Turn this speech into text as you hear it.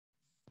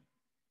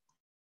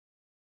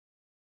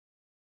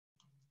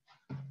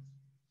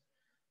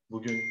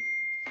Bugün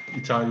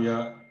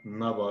İtalya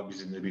NABA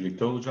bizimle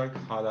birlikte olacak.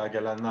 Hala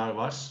gelenler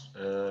var.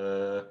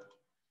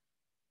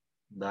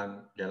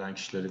 Ben gelen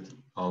kişileri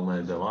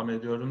almaya devam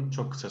ediyorum.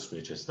 Çok kısa süre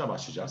içerisinde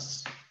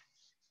başlayacağız.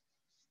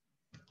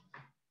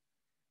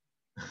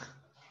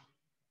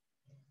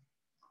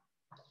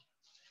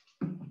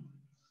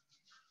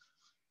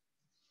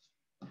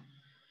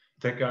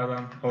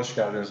 Tekrardan hoş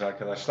geldiniz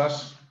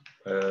arkadaşlar.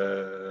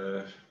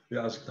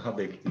 Birazcık daha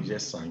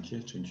bekleyeceğiz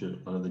sanki. Çünkü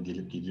arada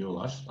gelip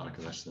gidiyorlar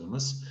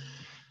arkadaşlarımız.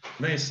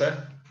 Neyse,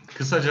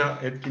 kısaca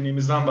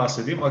etkinliğimizden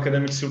bahsedeyim.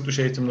 Academix yurt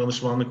dışı eğitim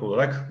danışmanlık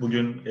olarak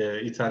bugün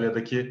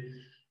İtalya'daki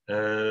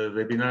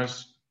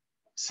webinar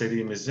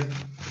serimizin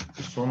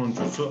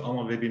sonuncusu,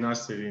 ama webinar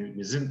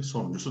serimizin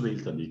sonuncusu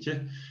değil tabii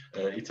ki.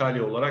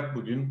 İtalya olarak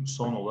bugün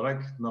son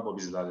olarak NABA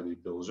bizlerle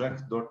birlikte olacak.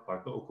 4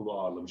 farklı okulu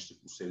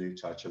ağırlamıştık bu seri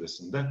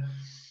çerçevesinde.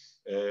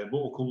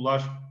 Bu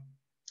okullar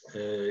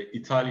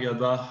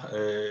İtalya'da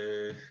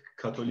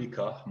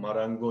Katolika,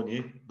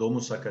 Marangoni,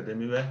 Domus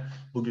Akademi ve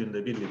bugün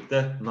de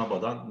birlikte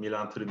NABA'dan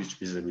Milan Trivic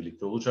bizle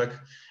birlikte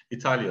olacak.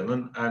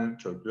 İtalya'nın en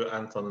köklü,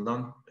 en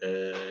tanınan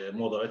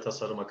moda ve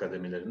tasarım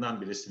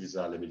akademilerinden birisi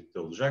bizlerle birlikte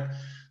olacak.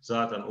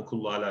 Zaten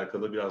okulla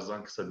alakalı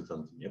birazdan kısa bir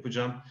tanıtım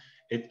yapacağım.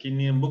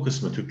 Etkinliğin bu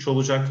kısmı Türkçe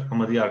olacak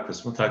ama diğer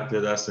kısmı takdir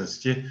ederseniz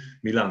ki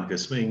Milan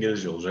kısmı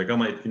İngilizce olacak.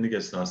 Ama etkinlik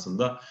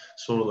esnasında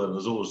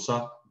sorularınız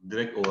olursa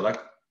direkt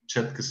olarak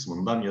chat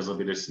kısmından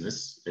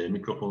yazabilirsiniz.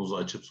 Mikrofonunuzu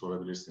açıp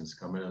sorabilirsiniz.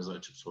 Kameranızı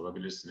açıp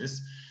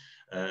sorabilirsiniz.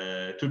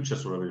 Türkçe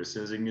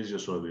sorabilirsiniz. İngilizce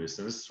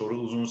sorabilirsiniz. Soru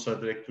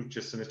uzunsa direkt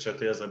Türkçesini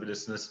chat'e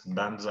yazabilirsiniz.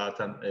 Ben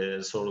zaten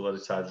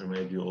soruları tercüme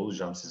ediyor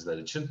olacağım sizler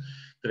için.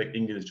 Direkt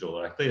İngilizce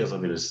olarak da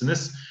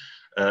yazabilirsiniz.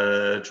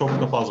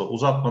 Çok da fazla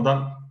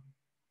uzatmadan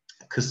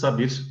kısa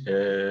bir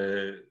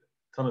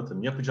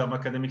tanıtım yapacağım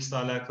Academix'le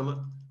alakalı.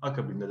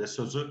 Akabinde de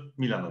sözü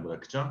Milan'a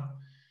bırakacağım.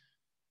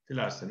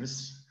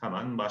 Dilerseniz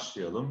hemen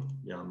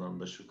başlayalım. Bir yandan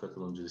da şu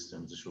katılımcı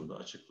listemizi şurada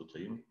açık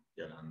tutayım.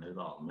 Gelenleri de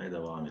almaya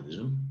devam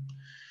ederim.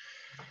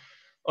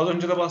 Az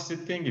önce de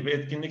bahsettiğim gibi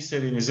etkinlik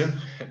serimizin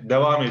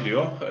devam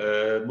ediyor.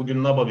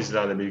 Bugün NABA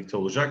bizlerle birlikte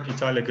olacak.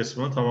 İtalya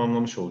kısmını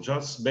tamamlamış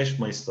olacağız. 5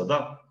 Mayıs'ta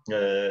da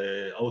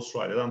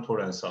Avustralya'dan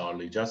Torrens'i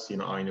ağırlayacağız.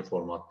 Yine aynı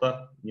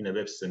formatta. Yine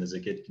web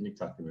sitenizdeki etkinlik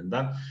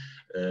takviminden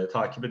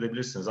takip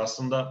edebilirsiniz.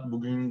 Aslında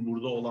bugün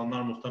burada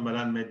olanlar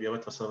muhtemelen medya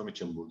ve tasarım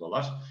için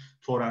buradalar.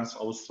 Torrens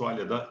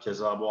Avustralya'da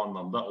keza bu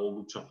anlamda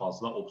oldukça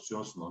fazla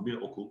opsiyon sunan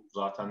bir okul.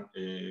 Zaten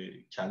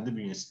kendi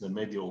bünyesinde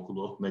medya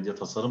okulu, medya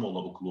tasarım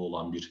okulu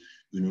olan bir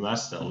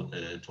üniversite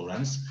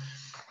Torrens.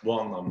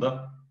 Bu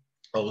anlamda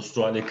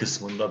Avustralya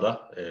kısmında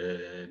da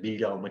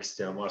bilgi almak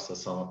isteyen varsa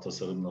sanat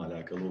tasarımla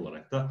alakalı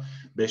olarak da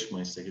 5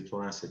 Mayıs'taki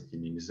Torrens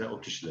etkinliğimize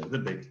o kişileri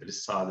de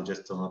bekleriz. Sadece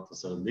sanat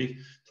tasarım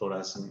değil,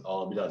 Torrens'in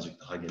ağı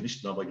birazcık daha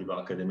geniş. NABA gibi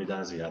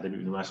akademiden ziyade bir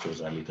üniversite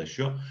özelliği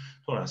taşıyor.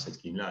 Torrens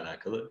etkinliğiyle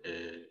alakalı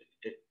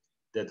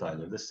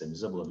detayları da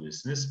sitemizde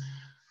bulabilirsiniz.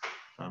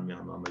 Ben bir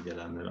yandan da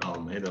gelenleri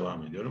almaya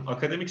devam ediyorum.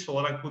 Academix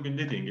olarak bugün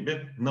dediğim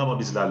gibi NABA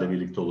bizlerle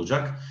birlikte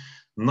olacak.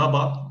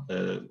 NABA,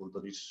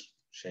 burada bir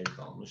şey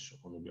kalmış,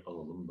 onu bir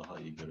alalım daha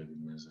iyi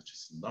görebilmeniz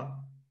açısından.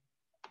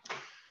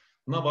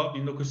 NABA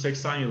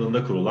 1980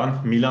 yılında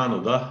kurulan,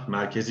 Milano'da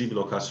merkezi bir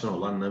lokasyon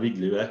olan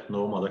Navigli ve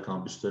Nova'da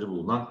kampüsleri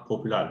bulunan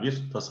popüler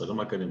bir tasarım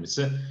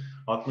akademisi.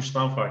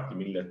 60'tan farklı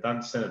milletten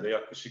senede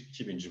yaklaşık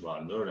 2000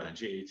 civarında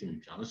öğrenci eğitim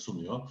imkanı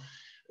sunuyor.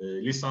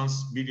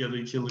 Lisans 1 ya da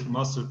 2 yıllık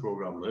master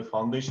programları,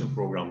 foundation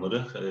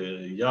programları,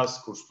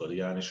 yaz kursları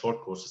yani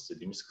short courses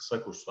dediğimiz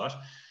kısa kurslar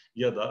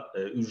ya da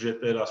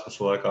ücretli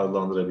Erasmus olarak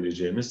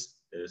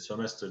adlandırabileceğimiz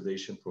semester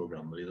değişim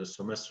programları ya da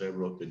semester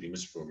abroad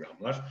dediğimiz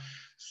programlar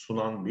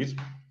sunan bir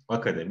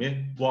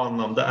akademi. Bu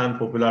anlamda en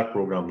popüler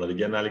programları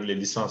genellikle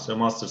lisans ve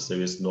master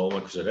seviyesinde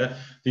olmak üzere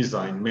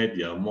design,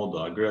 medya,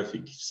 moda,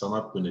 grafik,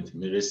 sanat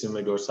yönetimi, resim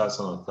ve görsel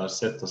sanatlar,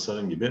 set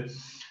tasarım gibi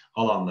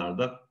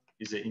alanlarda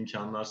bize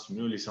imkanlar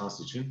sunuyor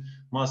lisans için.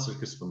 Master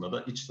kısmında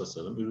da iç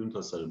tasarım, ürün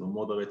tasarımı,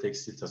 moda ve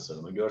tekstil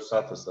tasarımı,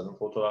 görsel tasarım,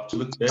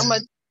 fotoğrafçılık ve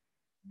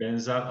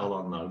benzer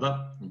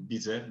alanlarda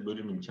bize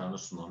bölüm imkanı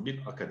sunan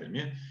bir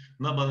akademi.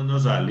 NABA'nın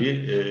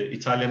özelliği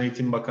İtalyan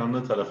Eğitim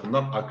Bakanlığı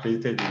tarafından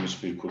akredite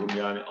edilmiş bir kurum.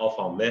 Yani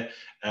AFAM ve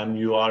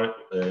MUR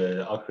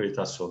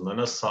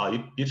akreditasyonlarına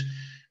sahip bir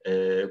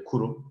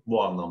kurum.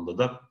 Bu anlamda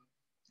da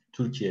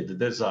Türkiye'de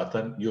de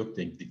zaten yok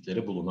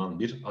denklikleri bulunan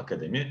bir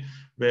akademi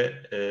ve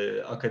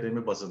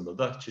akademi bazında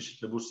da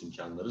çeşitli burs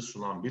imkanları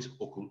sunan bir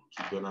okul.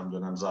 Dönem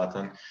dönem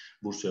zaten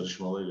burs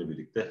yarışmalarıyla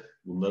birlikte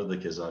bunları da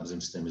keza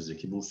bizim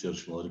sitemizdeki burs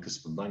yarışmaları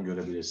kısmından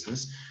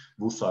görebilirsiniz.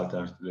 Burs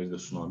alternatifleri de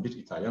sunan bir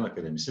İtalyan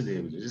akademisi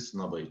diyebiliriz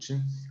NABA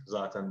için.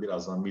 Zaten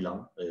birazdan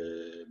Milan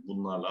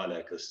bunlarla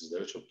alakalı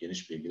sizlere çok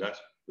geniş bilgiler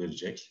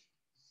verecek.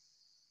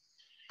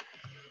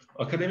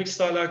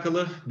 Academix'le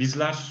alakalı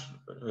bizler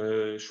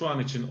şu an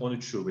için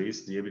 13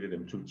 şubeyiz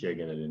diyebilirim Türkiye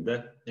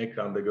genelinde.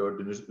 Ekranda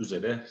gördüğünüz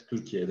üzere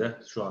Türkiye'de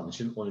şu an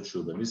için 13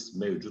 şubemiz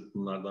mevcut.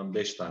 Bunlardan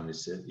 5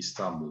 tanesi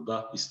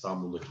İstanbul'da,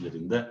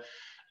 İstanbul'dakilerin de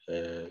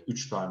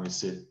 3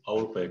 tanesi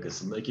Avrupa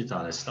yakasında, 2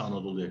 tanesi de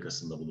Anadolu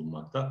yakasında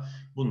bulunmakta.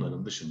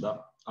 Bunların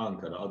dışında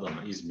Ankara,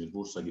 Adana, İzmir,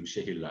 Bursa gibi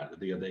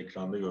şehirlerde de ya da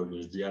ekranda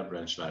gördüğünüz diğer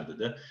branşlerde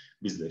de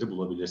bizleri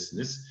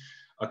bulabilirsiniz.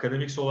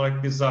 Academix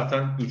olarak biz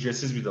zaten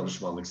ücretsiz bir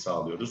danışmanlık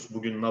sağlıyoruz.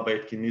 Bugün NABA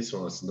etkinliği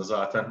sonrasında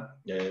zaten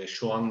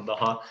şu an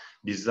daha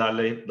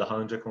bizlerle daha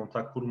önce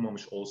kontak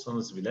kurmamış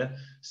olsanız bile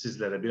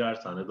sizlere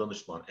birer tane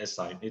danışman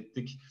assign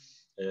ettik.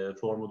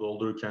 Formu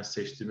doldururken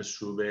seçtiğiniz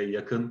şubeye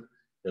yakın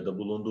ya da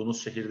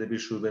bulunduğunuz şehirde bir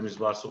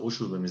şubemiz varsa o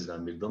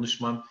şubemizden bir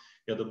danışman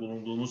ya da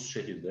bulunduğunuz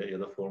şehirde ya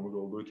da formu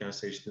doldururken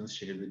seçtiğiniz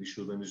şehirde bir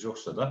şubemiz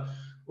yoksa da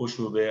o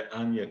şubeye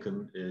en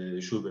yakın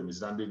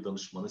şubemizden bir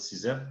danışmanı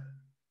size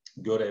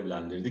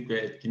görevlendirdik ve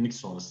etkinlik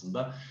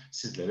sonrasında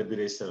sizlere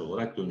bireysel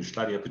olarak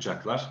dönüşler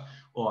yapacaklar.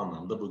 O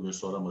anlamda bugün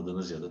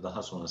soramadığınız ya da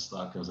daha sonrasında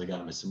aklınıza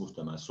gelmesi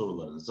muhtemel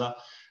sorularınıza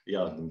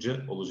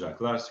yardımcı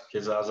olacaklar.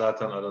 Keza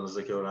zaten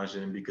aranızdaki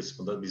öğrencilerin bir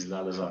kısmı da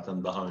bizlerle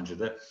zaten daha önce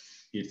de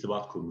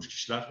irtibat kurmuş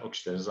kişiler. O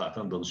kişilerin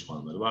zaten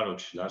danışmanları var. O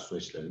kişiler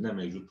süreçlerine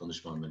mevcut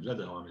danışmanlarıyla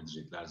devam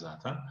edecekler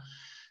zaten.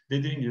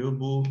 Dediğim gibi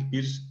bu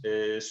bir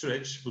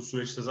süreç. Bu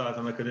süreçte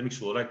zaten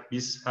Academix olarak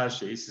biz her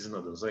şeyi sizin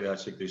adınıza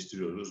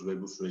gerçekleştiriyoruz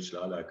ve bu süreçle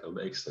alakalı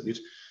da ekstra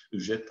bir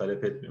ücret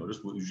talep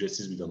etmiyoruz. Bu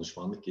ücretsiz bir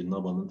danışmanlık ki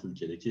NABA'nın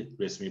Türkiye'deki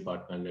resmi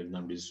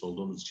partnerlerinden birisi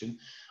olduğumuz için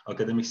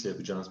Academix'le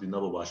yapacağınız bir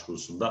NABA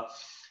başvurusunda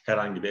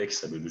herhangi bir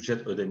ekstra bir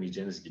ücret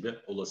ödemeyeceğiniz gibi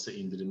olası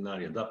indirimler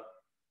ya da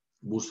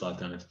burs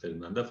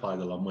alternatiflerinden de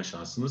faydalanma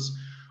şansınız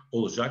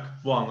olacak.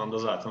 Bu anlamda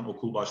zaten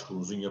okul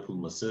başvurunuzun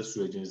yapılması,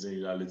 sürecinizin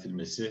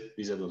ilerletilmesi,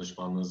 vize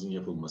danışmanlığınızın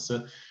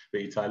yapılması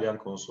ve İtalyan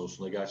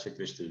konsolosluğunda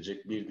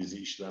gerçekleştirilecek bir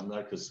dizi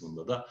işlemler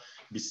kısmında da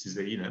biz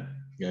size yine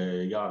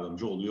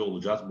yardımcı oluyor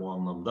olacağız. Bu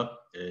anlamda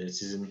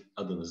sizin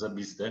adınıza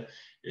biz de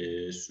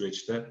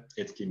süreçte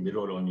etkin bir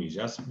rol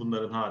oynayacağız.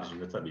 Bunların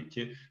haricinde tabii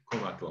ki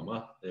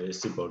konaklama,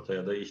 sigorta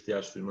ya da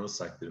ihtiyaç duymanız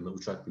takdirinde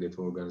uçak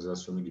bileti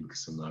organizasyonu gibi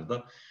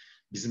kısımlarda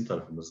bizim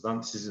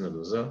tarafımızdan sizin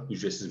adınıza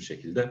ücretsiz bir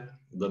şekilde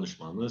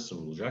danışmanlığı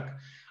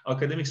sunulacak.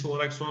 Academix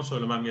olarak son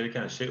söylemem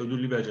gereken şey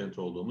ödüllü bir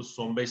acente olduğumuz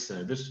son 5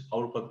 senedir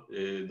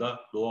Avrupa'da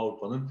Doğu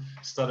Avrupa'nın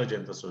Star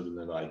Acentası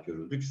ödülüne layık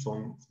görüldük.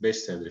 Son 5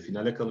 senedir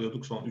finale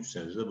kalıyorduk. Son 3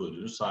 senedir de bu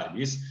ödülün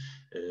sahibiyiz.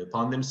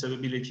 Pandemi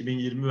sebebiyle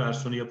 2020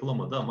 versiyonu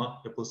yapılamadı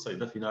ama yapılsaydı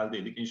da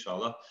finaldeydik.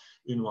 İnşallah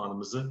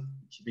ünvanımızı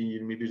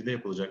 2021'de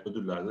yapılacak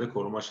ödüllerde de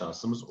koruma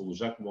şansımız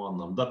olacak. Bu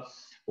anlamda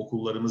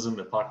okullarımızın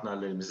ve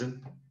partnerlerimizin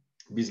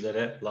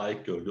bizlere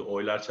layık gördüğü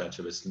oylar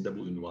çerçevesinde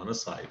bu ünvana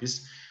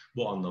sahibiz.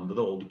 Bu anlamda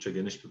da oldukça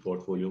geniş bir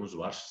portfolyomuz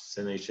var.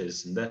 Sene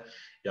içerisinde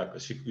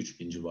yaklaşık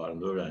 3000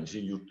 civarında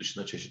öğrenciyi yurt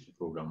dışına çeşitli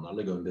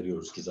programlarla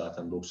gönderiyoruz ki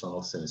zaten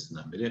 96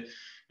 senesinden beri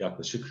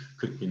yaklaşık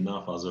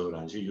 40.000'den fazla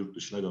öğrenciyi yurt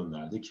dışına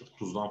gönderdik.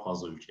 30'dan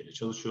fazla ülkeyle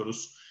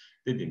çalışıyoruz.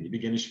 Dediğim gibi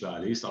geniş bir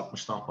aileyiz.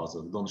 60'tan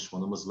fazla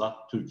danışmanımızla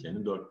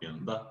Türkiye'nin dört bir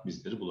yanında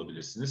bizleri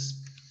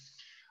bulabilirsiniz.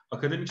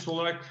 Academix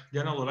olarak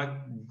genel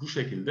olarak bu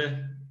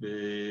şekilde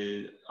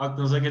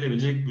aklınıza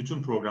gelebilecek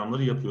bütün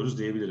programları yapıyoruz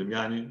diyebilirim.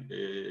 Yani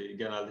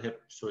genelde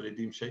hep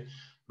söylediğim şey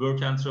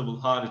Work and Travel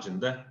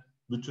haricinde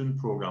bütün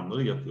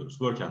programları yapıyoruz.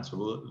 Work and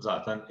Travel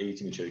zaten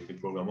eğitim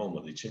içerikli program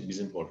olmadığı için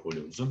bizim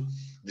portfolyomuzun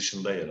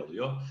dışında yer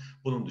alıyor.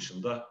 Bunun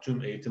dışında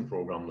tüm eğitim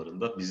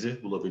programlarında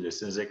bizi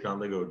bulabilirsiniz.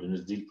 Ekranda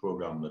gördüğünüz dil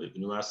programları,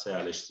 üniversite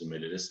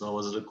yerleştirmeleri, sınav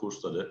hazırlık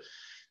kursları,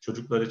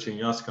 çocuklar için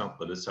yaz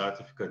kampları,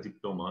 sertifika,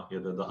 diploma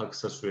ya da daha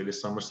kısa süreli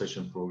summer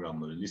session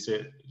programları,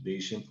 lise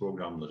değişim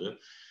programları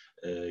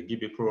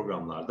gibi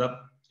programlarda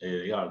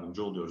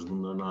yardımcı oluyoruz.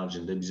 Bunların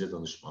haricinde bize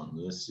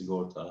danışmanlığı,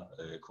 sigorta,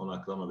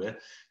 konaklama ve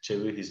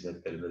çevre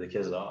hizmetlerinde de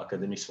keza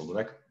Academix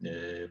olarak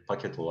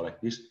paket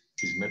olarak bir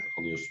hizmet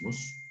alıyorsunuz.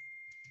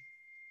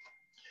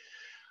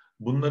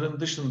 Bunların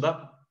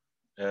dışında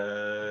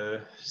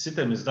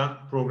sitemizden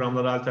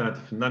programlar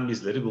alternatifinden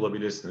bizleri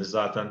bulabilirsiniz.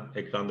 Zaten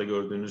ekranda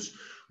gördüğünüz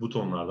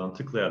butonlardan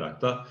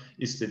tıklayarak da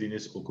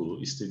istediğiniz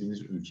okulu,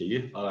 istediğiniz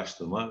ülkeyi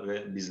araştırma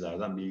ve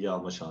bizlerden bilgi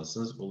alma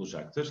şansınız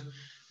olacaktır.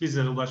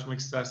 Bizlere ulaşmak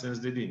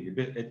isterseniz dediğim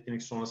gibi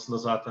etkinlik sonrasında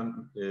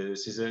zaten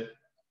size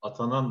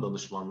atanan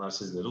danışmanlar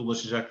sizlere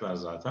ulaşacaklar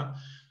zaten.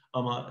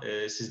 Ama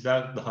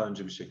sizler daha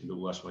önce bir şekilde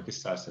ulaşmak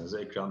isterseniz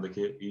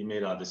ekrandaki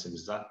e-mail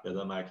adresimizden ya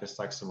da Merkez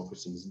Taksim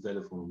Ofisimizin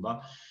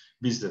telefonundan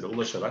bizlere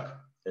ulaşarak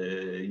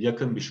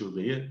yakın bir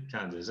şubeyi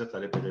kendinize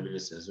talep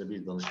edebilirsiniz ve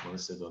bir danışmanın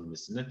size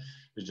dönmesini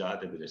rica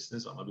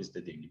edebilirsiniz. Ama biz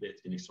dediğim gibi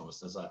etkinlik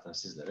sonrasında zaten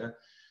sizlere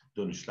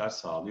dönüşler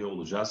sağlıyor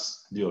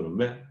olacağız diyorum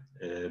ve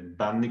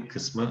benlik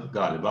kısmı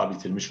galiba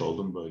bitirmiş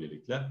oldum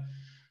böylelikle.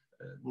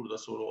 Burada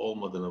soru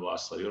olmadığını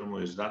varsayıyorum. O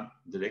yüzden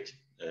direkt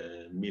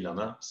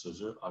Milan'a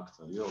sözü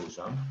aktarıyor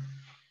olacağım.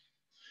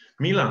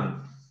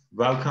 Milan,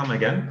 welcome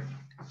again.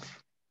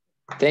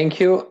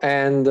 Thank you,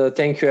 and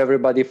thank you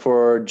everybody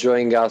for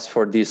joining us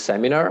for this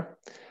seminar.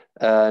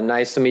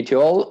 Nice to meet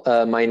you all.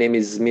 My name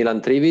is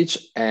Milan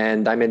Trivic,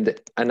 and I'm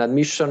an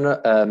admission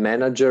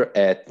manager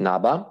at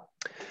NABA.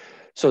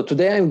 So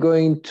today I'm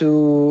going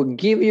to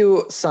give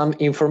you some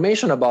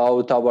information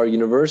about our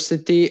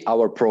university,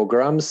 our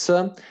programs,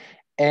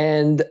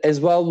 and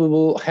as well we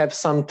will have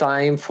some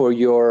time for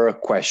your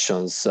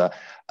questions.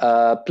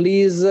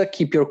 Please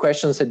keep your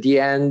questions at the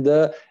end,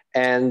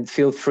 and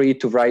feel free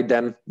to write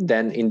them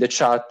then in the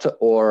chat,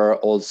 or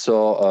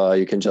also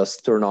you can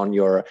just turn on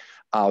your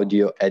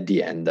audio at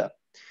the end.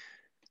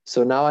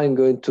 So now I'm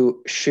going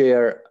to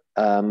share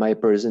my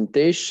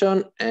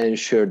presentation and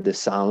share the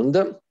sound.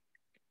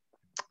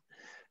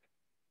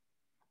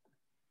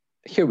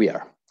 Here we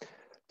are.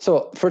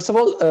 So first of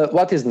all,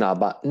 what is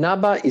NABA?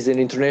 NABA is an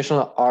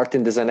international art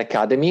and design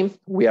academy.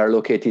 We are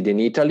located in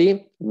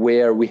Italy,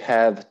 where we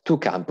have two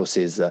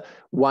campuses,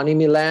 one in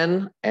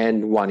Milan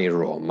and one in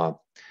Rome.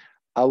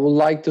 I would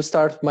like to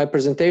start my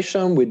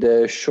presentation with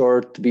a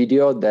short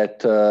video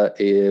that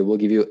will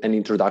give you an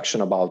introduction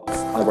about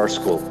our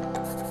school.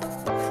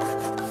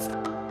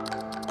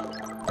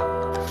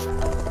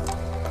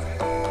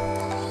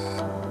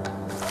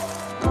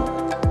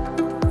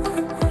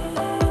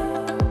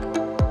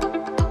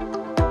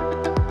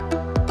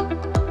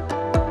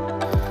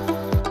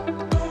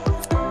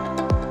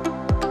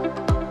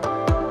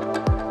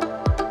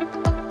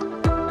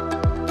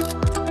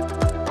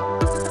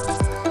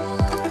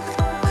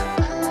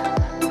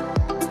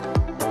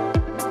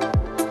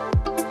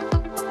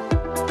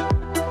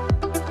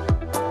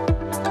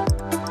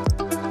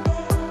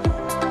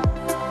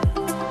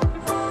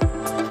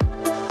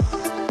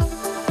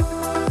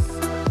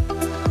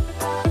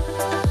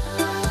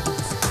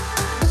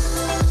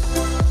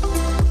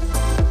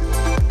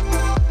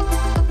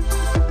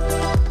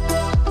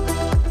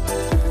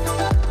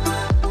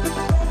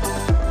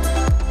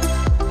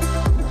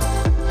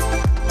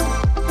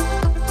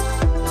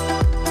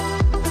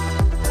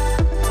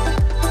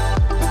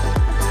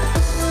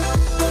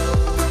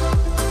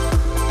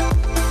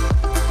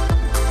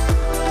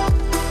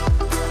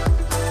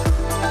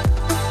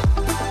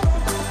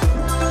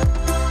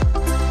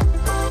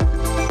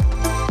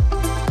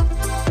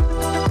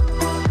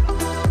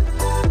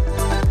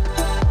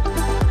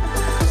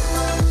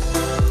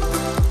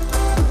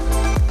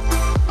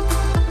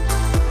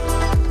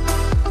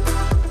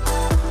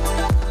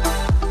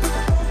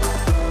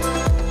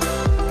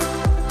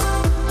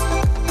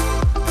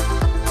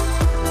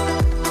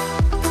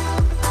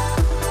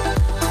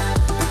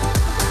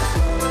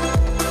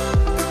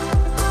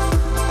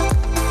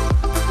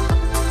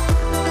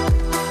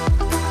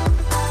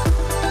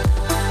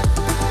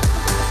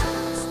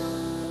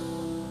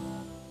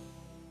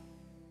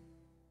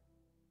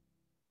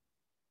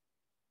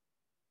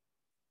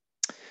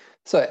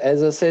 So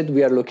as I said,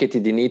 we are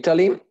located in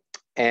Italy,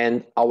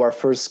 and our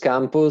first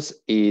campus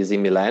is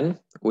in Milan,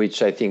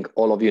 which I think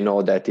all of you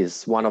know that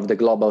is one of the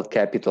global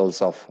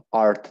capitals of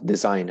art,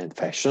 design, and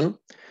fashion.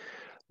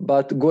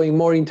 But going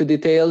more into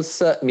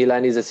details,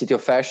 Milan is a city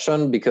of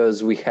fashion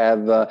because we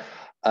have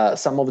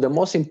some of the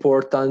most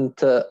important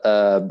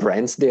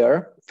brands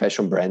there,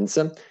 fashion brands.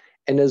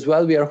 And as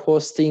well, we are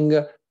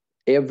hosting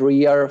every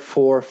year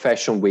 4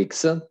 fashion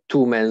weeks, 2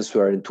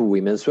 menswear and 2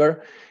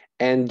 womenswear,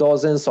 and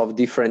dozens of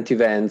different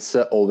events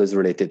always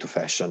related to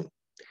fashion.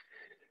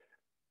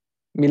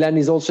 Milan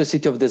is also a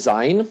city of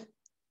design.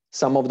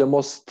 Some of the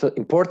most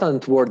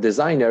important world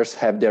designers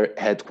have their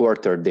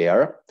headquarters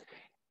there.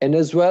 And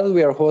as well,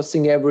 we are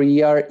hosting every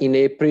year in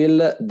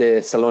April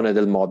the Salone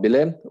del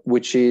Mobile,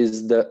 which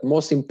is the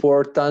most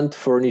important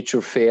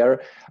furniture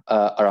fair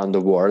around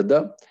the world.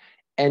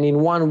 And in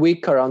 1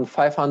 week, around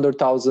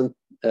 500,000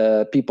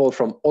 people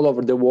from all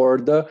over the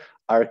world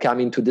are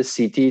coming to the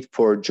city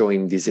for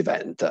joining this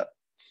event.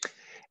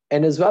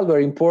 And as well,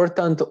 very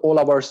important, all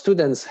of our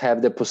students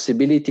have the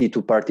possibility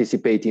to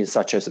participate in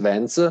such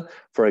events.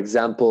 For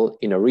example,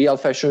 in a real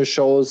fashion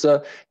shows,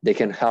 they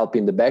can help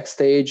in the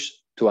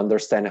backstage to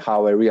understand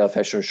how a real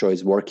fashion show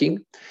is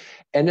working.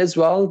 And as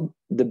well,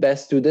 the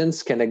best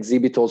students can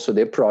exhibit also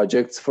their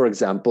projects, for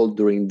example,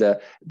 during the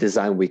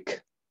design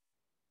week.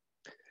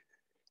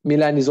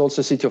 Milan is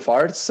also a city of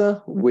arts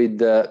with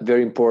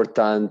very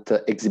important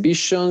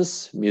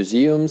exhibitions,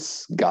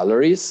 museums,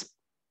 galleries.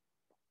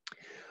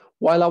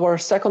 While our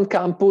second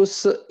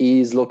campus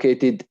is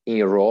located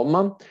in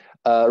Rome.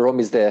 Rome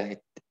is the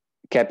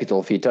capital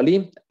of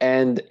Italy,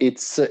 and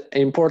it's an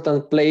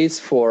important place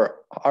for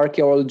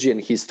archaeology and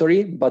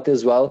history, but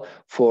as well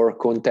for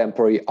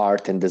contemporary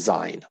art and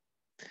design.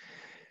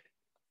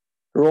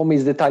 Rome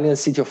is the Italian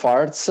city of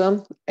arts,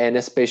 and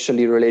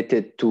especially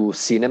related to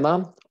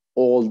cinema.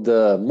 All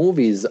the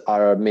movies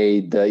are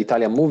made, the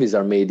Italian movies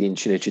are made in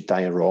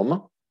Cinecittà in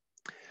Rome.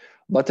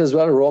 But as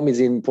well, Rome is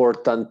an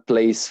important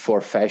place for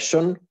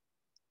fashion,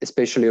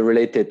 especially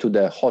related to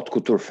the haute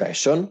couture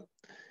fashion.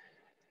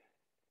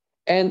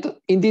 And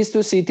in these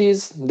 2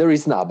 cities, there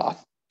is NABA.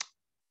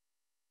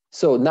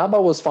 So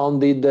NABA was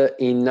founded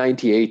in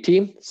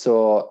 1980.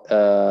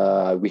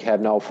 So we have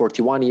now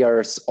 41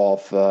 years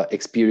of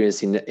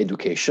experience in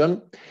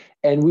education.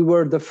 And we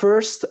were the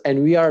first,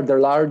 and we are the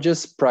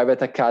largest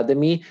private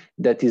academy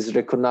that is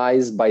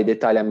recognized by the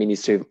Italian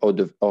Ministry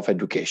of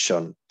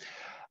Education.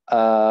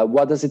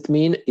 What does it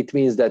mean? It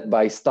means that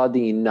by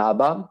studying in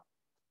NABA,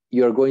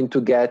 you're going to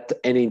get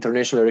an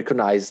internationally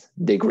recognized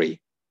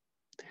degree.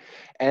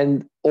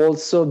 And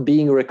also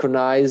being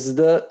recognized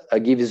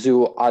gives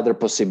you other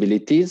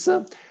possibilities.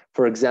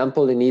 For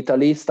example, in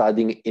Italy,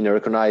 studying in a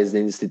recognized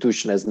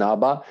institution as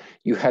NABA,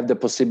 you have the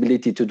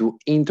possibility to do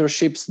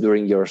internships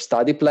during your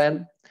study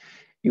plan.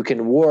 You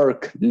can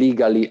work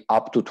legally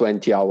up to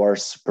 20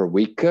 hours per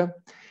week.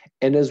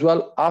 And as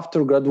well,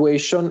 after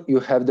graduation, you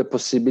have the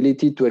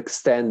possibility to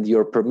extend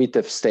your permit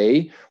of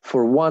stay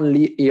for 1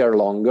 year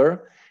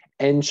longer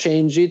and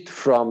change it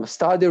from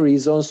study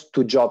reasons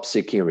to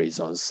job-seeking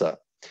reasons.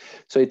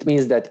 So it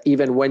means that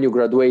even when you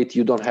graduate,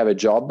 you don't have a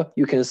job,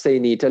 you can stay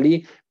in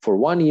Italy for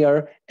 1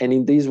 year, and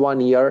in this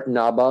 1 year,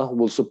 NABA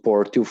will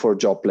support you for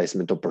job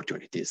placement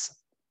opportunities.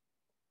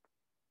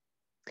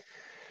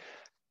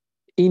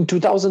 In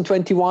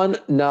 2021,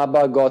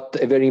 NABA got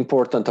a very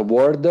important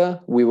award.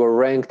 We were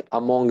ranked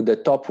among the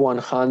top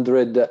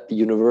 100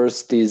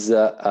 universities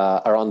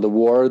around the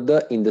world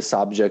in the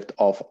subject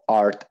of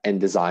art and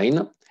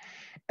design.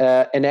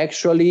 And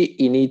actually,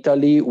 in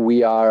Italy,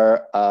 we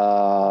are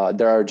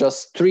there are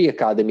just 3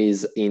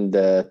 academies in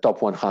the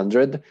top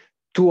 100.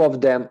 2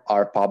 of them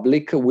are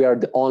public. We are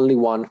the only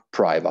one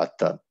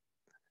private.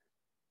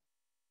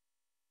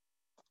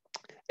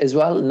 As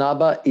well,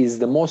 NABA is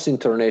the most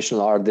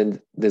international art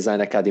and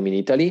design academy in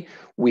Italy.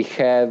 We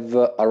have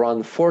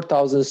around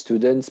 4,000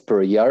 students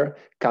per year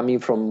coming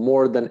from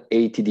more than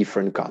 80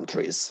 different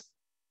countries.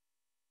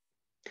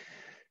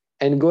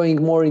 And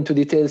going more into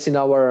details in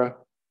our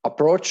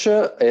approach,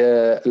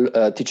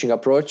 teaching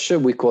approach,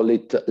 we call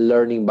it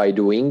learning by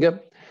doing.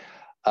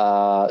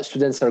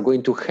 Students are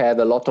going to have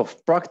a lot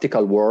of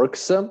practical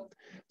works,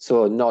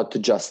 so not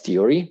just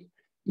theory.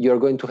 You're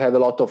going to have a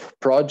lot of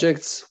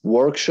projects,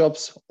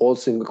 workshops,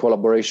 also in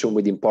collaboration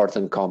with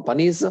important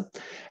companies.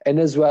 And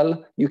as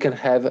well, you can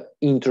have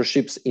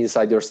internships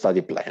inside your study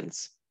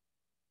plans.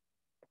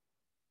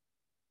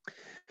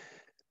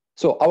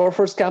 So our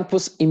first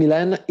campus in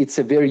Milan, it's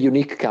a very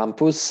unique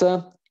campus.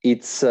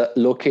 It's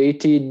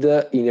located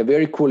in a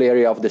very cool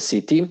area of the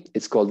city.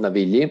 It's called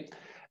Navigli.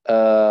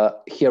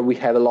 Here we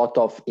have a lot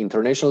of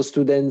international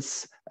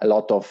students, a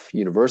lot of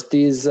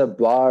universities,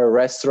 bar,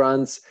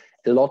 restaurants,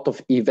 a lot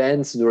of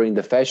events during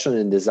the fashion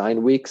and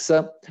design weeks.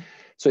 So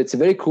it's a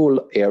very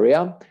cool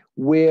area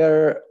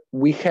where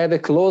we have a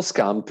closed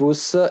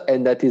campus,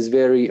 and that is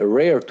very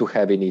rare to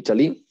have in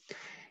Italy.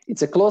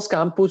 It's a closed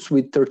campus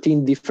with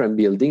 13 different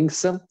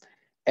buildings.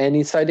 And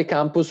inside the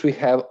campus, we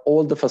have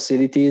all the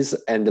facilities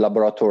and the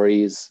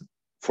laboratories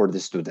for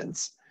the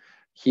students.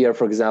 Here,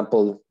 for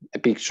example, a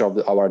picture of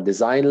our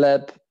design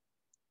lab,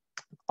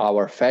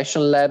 our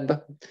fashion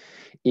lab.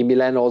 In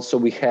Milan also,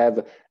 we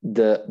have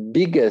the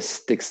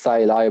biggest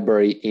textile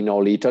library in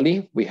all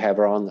Italy. We have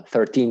around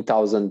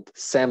 13,000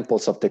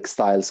 samples of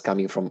textiles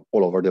coming from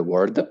all over the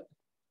world.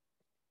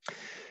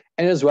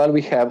 And as well,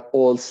 we have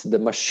also the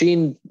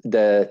machine,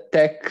 the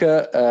tech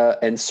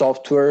and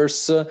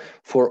softwares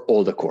for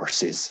all the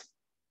courses.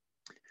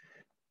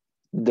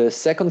 The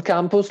second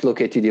campus,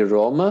 located in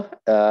Rome,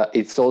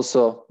 it's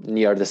also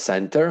near the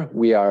center.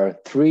 We are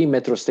 3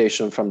 metro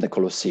stations from the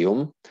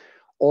Colosseum.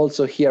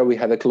 Also here we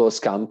have a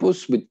closed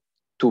campus with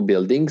 2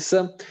 buildings.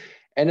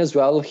 And as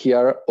well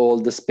here, all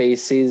the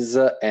spaces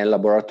and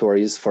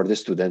laboratories for the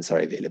students are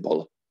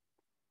available.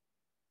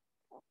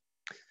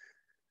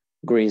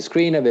 Green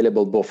screen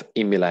available both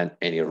in Milan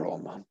and in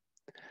Rome.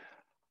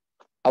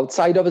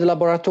 Outside of the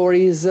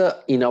laboratories,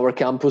 in our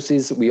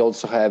campuses, we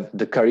also have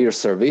the career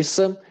service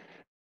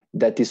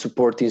that is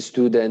supporting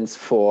students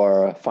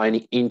for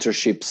finding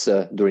internships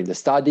during the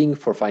studying,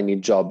 for finding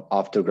a job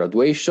after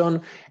graduation,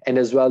 and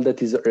as well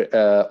that is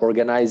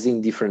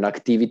organizing different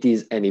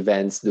activities and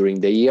events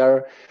during the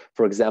year.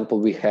 For example,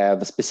 we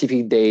have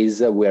specific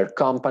days where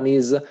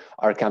companies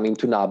are coming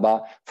to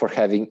NABA for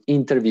having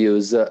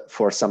interviews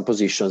for some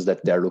positions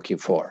that they're looking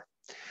for.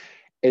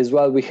 As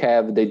well, we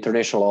have the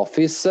international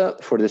office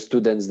for the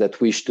students that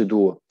wish to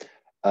do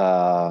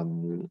a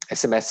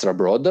semester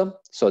abroad.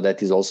 So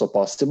that is also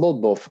possible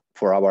both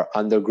for our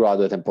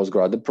undergraduate and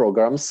postgraduate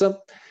programs.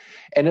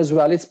 And as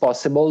well, it's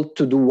possible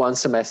to do 1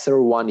 semester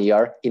or 1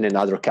 year in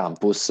another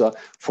campus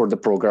for the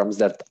programs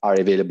that are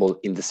available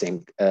in the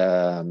same,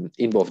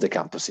 in both the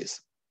campuses.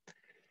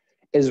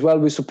 As well,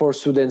 we support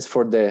students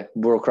for the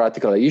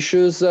bureaucratic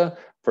issues,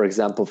 for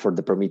example, for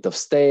the permit of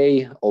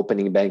stay,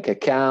 opening a bank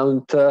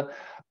account,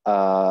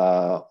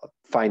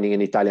 finding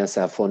an Italian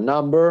cell phone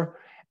number.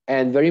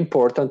 And very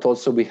important,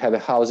 also, we have a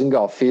housing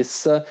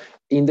office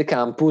in the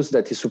campus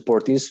that is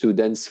supporting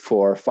students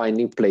for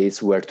finding a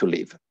place where to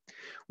live.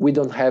 We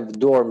don't have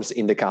dorms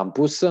in the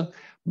campus,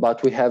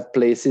 but we have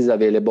places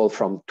available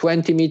from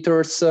 20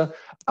 meters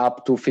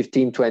up to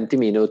 15-20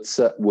 minutes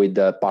with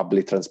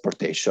public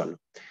transportation.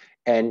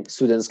 And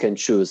students can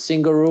choose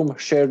single room,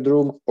 shared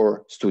room,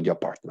 or studio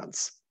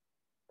apartments.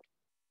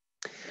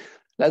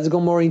 Let's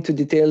go more into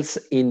details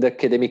in the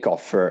academic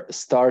offer,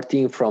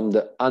 starting from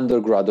the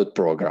undergraduate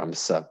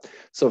programs.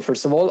 So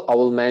first of all, I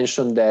will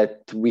mention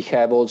that we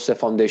have also a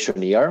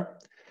foundation year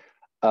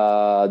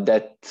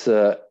that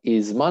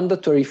is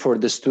mandatory for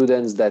the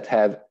students that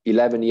have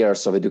 11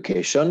 years of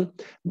education,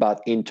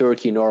 but in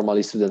Turkey,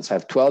 normally students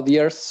have 12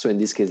 years. So in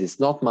this case, it's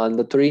not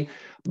mandatory,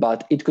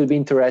 but it could be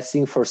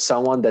interesting for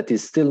someone that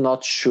is still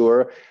not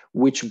sure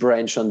which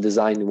branch on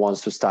design he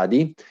wants to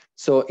study.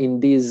 So in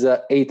this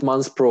 8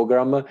 months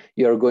program,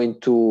 you're going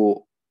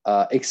to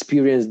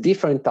experience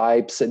different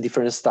types,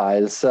 different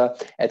styles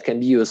that can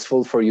be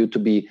useful for you to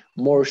be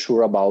more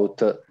sure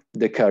about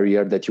the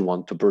career that you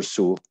want to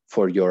pursue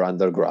for your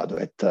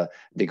undergraduate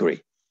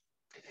degree.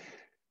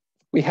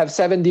 We have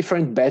 7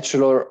 different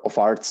Bachelor of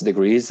Arts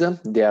degrees.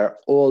 They are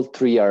all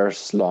 3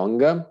 years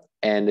long.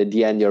 And at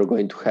the end, you're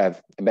going to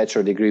have a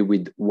bachelor degree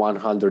with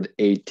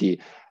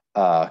 180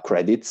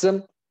 credits.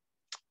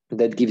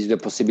 That gives you the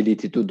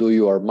possibility to do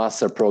your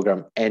master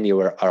program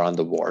anywhere around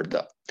the world.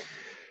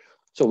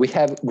 So we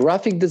have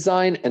graphic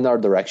design and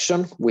art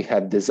direction. We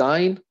have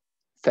design,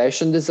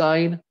 fashion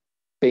design,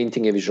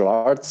 painting and visual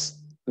arts,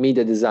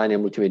 media design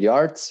and multimedia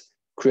arts,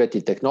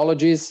 creative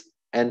technologies,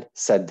 and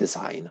set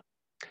design.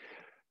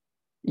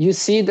 You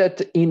see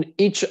that in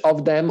each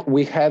of them,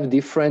 we have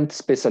different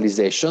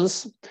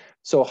specializations.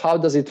 So how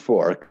does it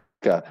work?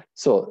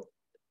 So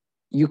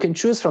you can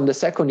choose from the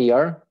second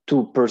year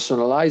to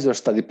personalize your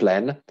study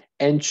plan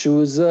and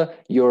choose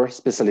your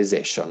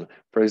specialization.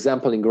 For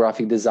example, in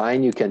graphic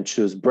design, you can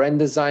choose brand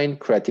design,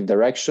 creative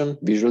direction,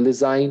 visual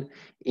design.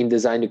 In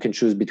design, you can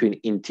choose between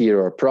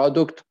interior or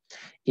product.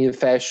 In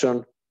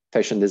fashion,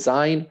 fashion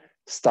design,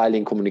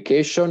 styling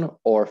communication,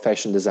 or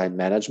fashion design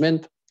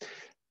management.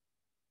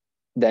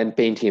 Then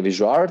painting and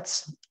visual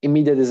arts. In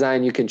media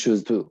design, you can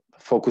choose to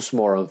focus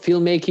more on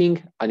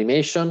filmmaking,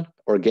 animation,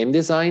 or game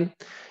design.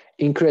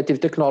 In creative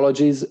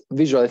technologies,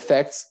 visual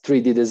effects,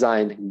 3D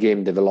design,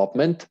 game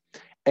development.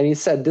 And in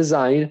set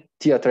design,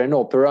 theater and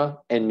opera,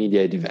 and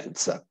media and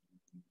events.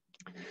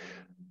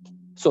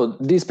 So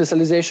this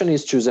specialization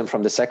is chosen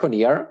from the second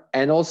year.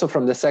 And also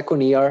from the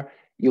second year,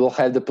 you will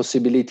have the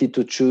possibility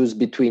to choose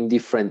between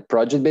different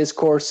project-based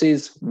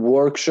courses,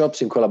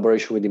 workshops in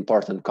collaboration with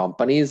important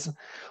companies.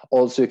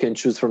 Also, you can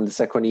choose from the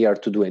second year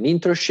to do an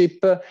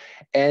internship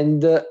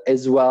and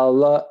as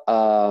well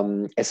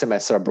a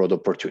semester abroad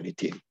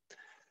opportunity.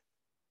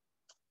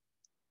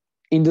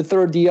 In the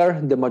third year,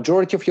 the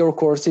majority of your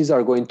courses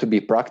are going to be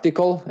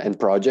practical and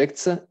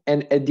projects.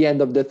 And at the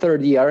end of the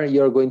third year,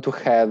 you're going to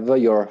have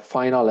your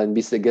final and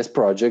guest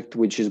project,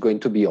 which is going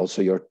to be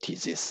also your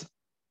thesis.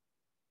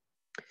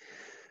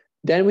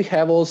 Then we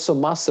have also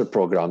master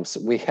programs.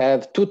 We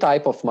have 2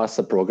 types of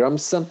master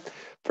programs.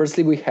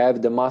 Firstly, we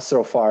have the Master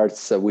of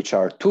Arts, which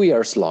are 2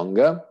 years long.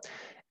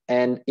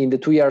 And in the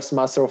 2 years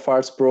Master of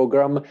Arts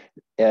program,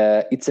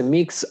 it's a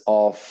mix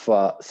of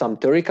some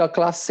theoretical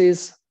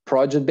classes,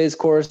 project-based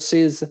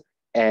courses,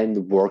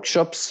 and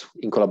workshops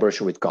in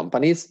collaboration with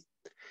companies.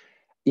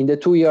 In the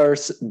 2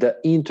 years, the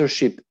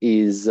internship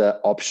is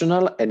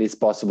optional and it's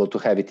possible to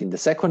have it in the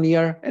second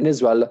year, and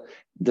as well,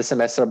 the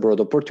semester abroad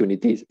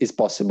opportunity is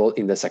possible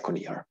in the second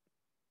year.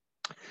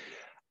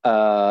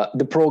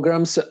 The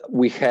programs,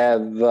 we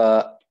have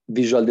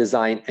visual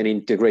design and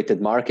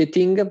integrated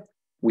marketing.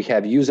 We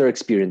have user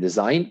experience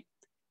design,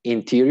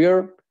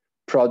 interior,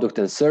 product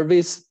and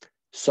service,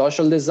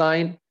 social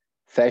design,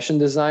 fashion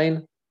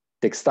design,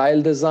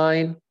 textile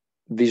design,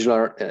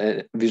 visual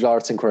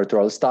arts and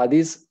curatorial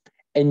studies,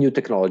 and new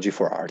technology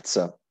for arts.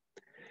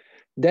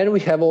 Then we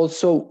have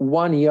also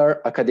 1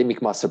 year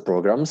academic master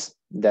programs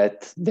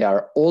that they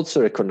are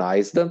also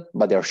recognized,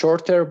 but they are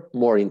shorter,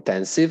 more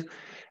intensive,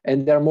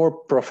 and they're more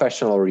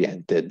professional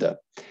oriented.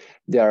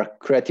 They are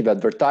creative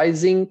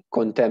advertising,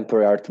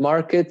 contemporary art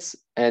markets,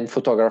 and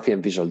photography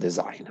and visual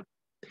design.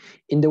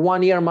 In the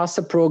 1 year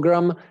master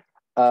program,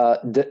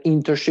 the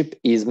internship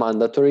is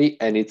mandatory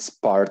and it's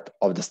part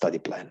of the study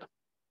plan.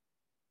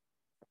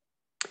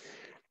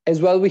 As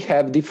well, we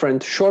have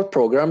different short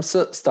programs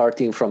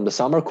starting from the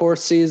summer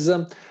courses.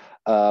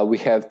 We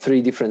have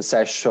 3 different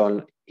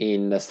sessions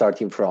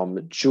starting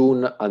from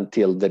June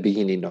until the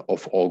beginning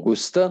of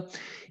August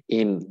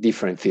in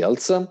different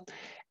fields.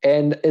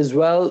 And as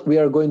well, we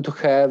are going to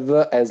have,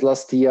 as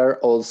last year,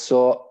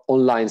 also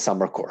online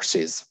summer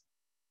courses.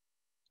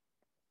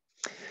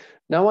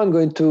 Now I'm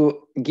going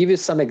to give you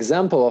some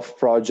example of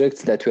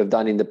projects that we have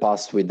done in the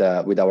past with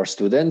our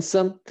students.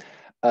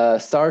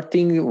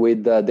 Starting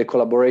with the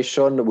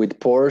collaboration with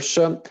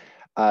Porsche.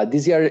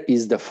 This year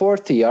is the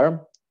 4th year.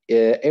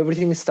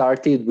 Everything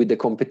started with the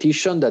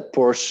competition that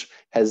Porsche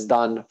has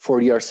done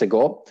 4 years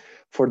ago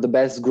for the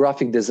best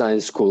graphic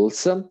design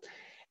schools.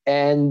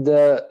 And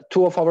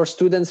 2 of our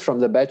students from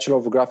the Bachelor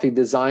of Graphic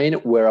Design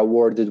were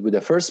awarded with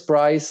the first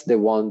prize. They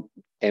won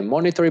a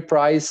monetary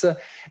prize,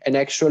 and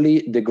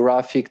actually the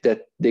graphic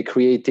that they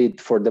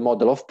created for the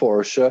model of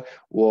Porsche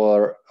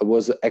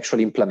was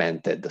actually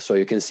implemented. So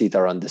you can see it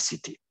around the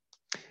city.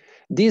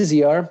 This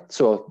year,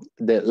 so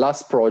the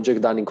last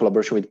project done in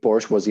collaboration with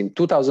Porsche was in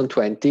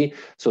 2020.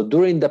 So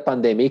during the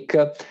pandemic,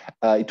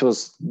 it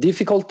was a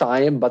difficult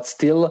time, but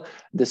still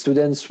the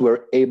students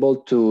were able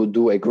to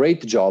do a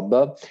great job.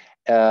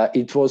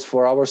 It was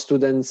for our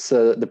students,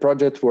 the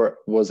project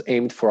was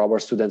aimed for our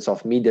students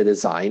of media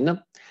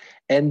design.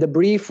 And the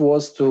brief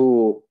was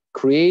to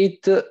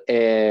create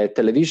a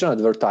television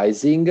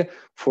advertising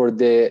for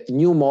the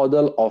new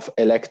model of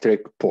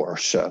electric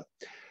Porsche.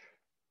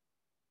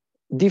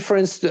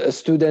 Different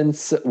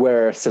students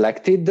were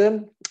selected,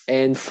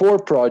 and 4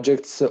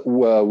 projects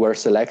were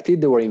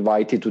selected. They were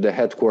invited to the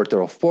headquarters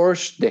of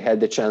Porsche. They had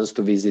the chance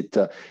to visit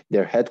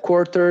their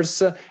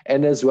headquarters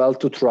and as well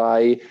to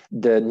try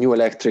the new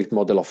electric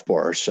model of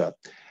Porsche.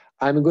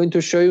 I'm going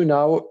to show you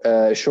now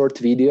a short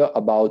video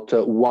about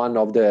one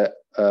of the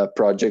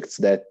projects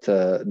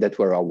that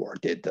were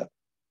awarded.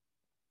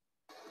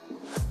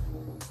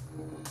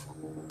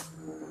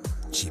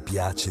 Ci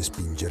piace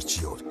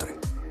spingerci oltre.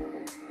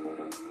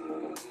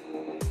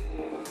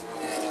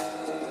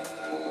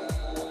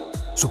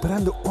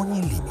 Superando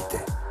ogni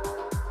limite.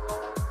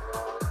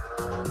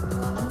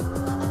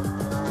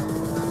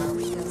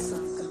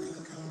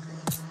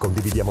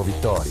 Condividiamo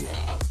vittorie,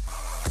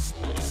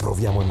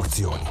 proviamo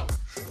emozioni,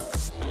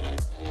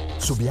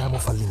 subiamo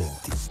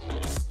fallimenti,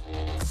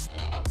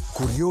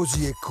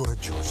 curiosi e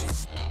coraggiosi,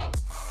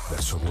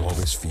 verso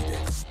nuove sfide,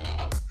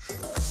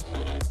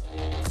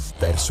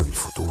 verso il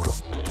futuro,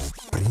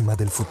 prima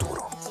del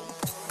futuro,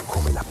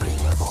 come la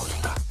prima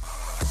volta.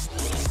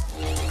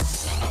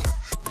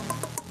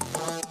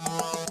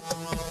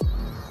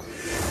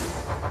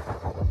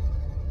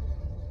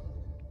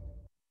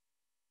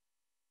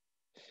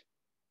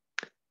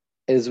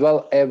 As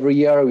well, every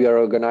year we are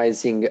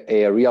organizing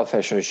a real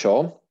fashion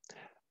show.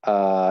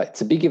 It's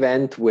a big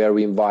event where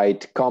we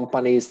invite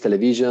companies,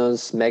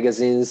 televisions,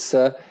 magazines,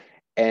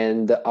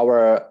 and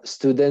our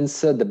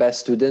students, the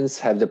best students,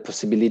 have the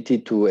possibility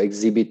to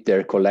exhibit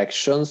their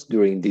collections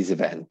during this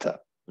event.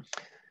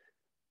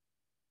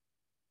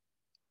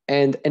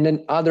 And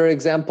another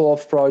example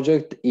of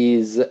project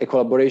is a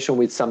collaboration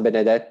with San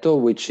Benedetto,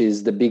 which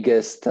is the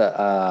biggest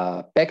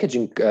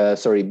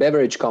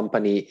beverage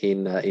company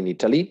in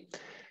Italy.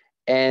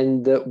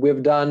 And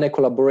we've done a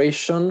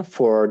collaboration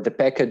for the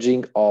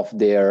packaging of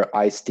their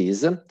iced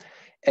teas.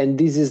 And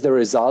this is the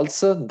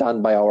results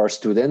done by our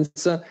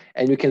students.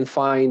 And you can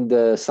find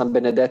San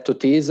Benedetto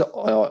teas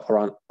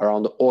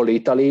around all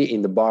Italy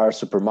in the bar,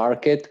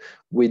 supermarket,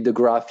 with the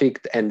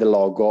graphic and the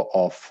logo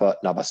of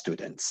NABA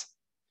students.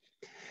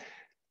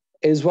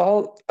 As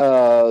well,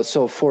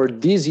 so for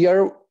this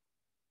year,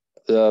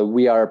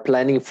 we are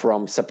planning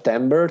from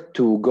September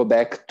to go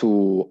back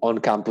to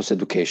on-campus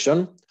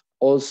education.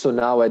 Also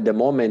now at the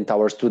moment,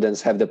 our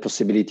students have the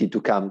possibility to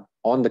come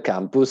on the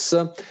campus,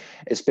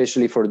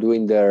 especially for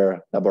doing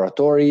their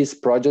laboratories,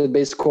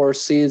 project-based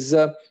courses.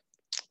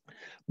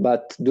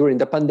 But during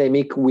the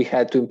pandemic, we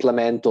had to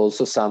implement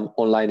also some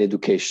online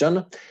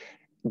education.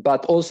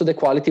 But also the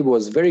quality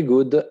was very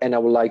good. And I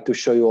would like to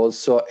show you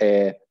also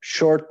a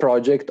short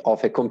project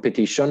of a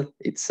competition.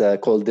 It's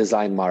called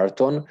Design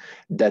Marathon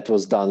that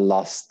was done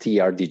last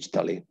year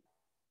digitally.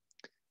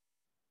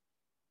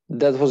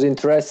 That was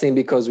interesting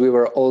because we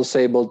were also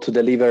able to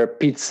deliver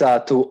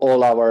pizza to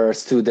all our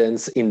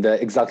students in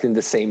exactly in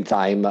the same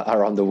time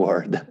around the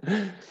world.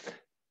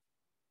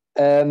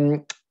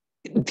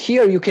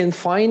 Here you can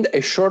find a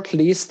short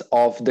list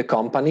of the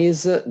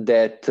companies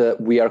that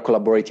we are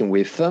collaborating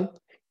with.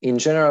 In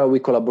general, we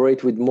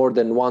collaborate with more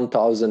than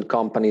 1,000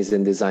 companies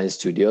and design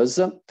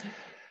studios.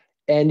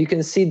 And you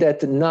can see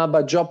that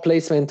NABA job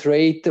placement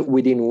rate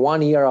within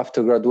 1 year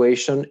after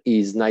graduation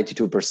is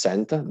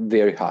 92%,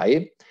 very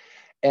high.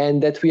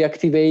 And that we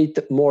activate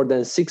more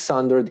than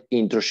 600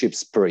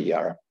 internships per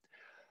year.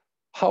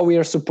 How we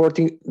are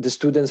supporting the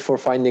students for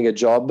finding a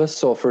job?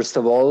 So first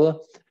of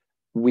all,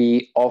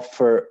 we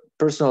offer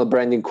personal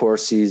branding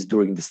courses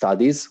during the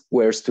studies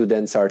where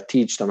students are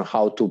taught on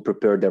how to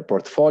prepare their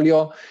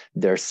portfolio,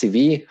 their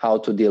CV, how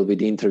to deal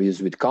with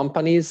interviews with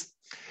companies.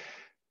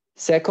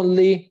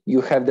 Secondly,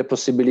 you have the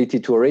possibility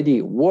to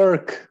already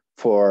work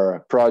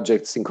for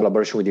projects in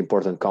collaboration with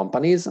important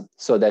companies.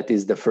 So that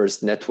is the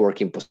first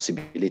networking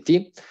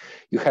possibility.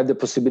 You have the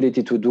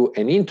possibility to do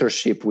an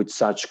internship with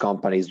such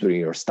companies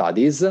during your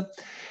studies.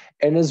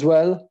 And as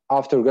well,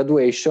 after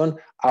graduation,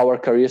 our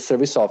career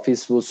service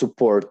office will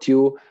support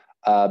you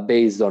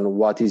based on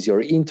what is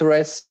your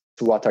interest,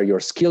 what are your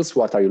skills,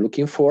 what are you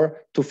looking for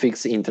to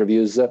fix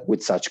interviews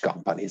with such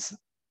companies.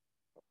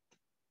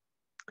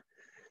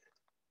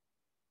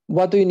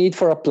 What do you need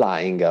for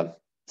applying?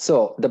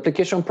 So the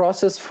application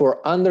process for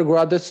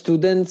undergraduate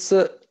students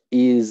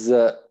is,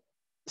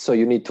 so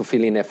you need to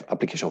fill in an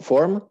application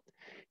form.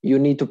 You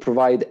need to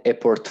provide a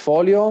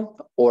portfolio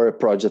or a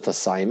project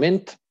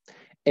assignment,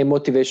 a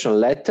motivation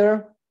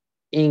letter,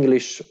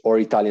 English or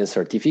Italian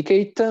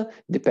certificate,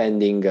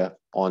 depending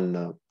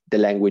on the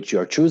language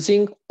you're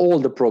choosing. All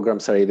the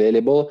programs are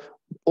available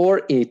or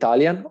in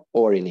Italian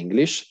or in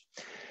English,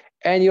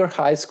 and your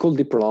high school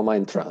diploma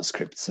and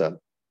transcripts.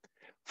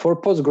 For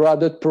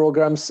postgraduate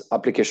programs,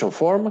 application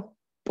form,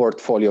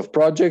 portfolio of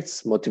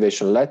projects,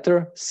 motivation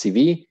letter,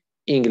 CV,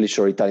 English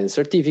or Italian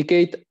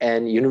certificate,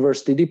 and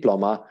university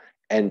diploma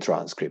and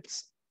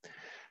transcripts.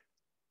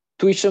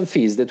 Tuition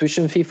fees. The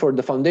tuition fee for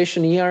the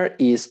foundation year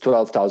is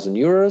 12,000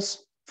 euros.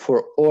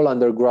 For all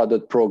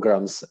undergraduate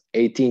programs,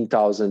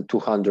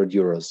 18,200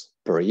 euros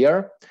per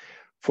year.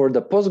 For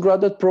the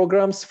postgraduate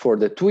programs, for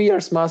the 2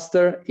 years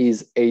master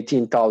is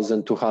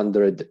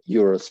 18,200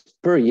 euros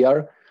per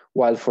year,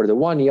 while for the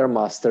 1 year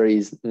master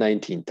is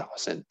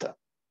 19,000.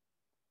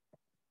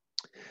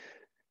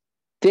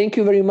 Thank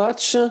you very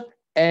much.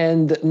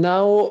 And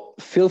now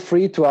feel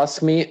free to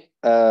ask me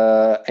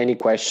any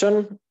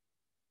question.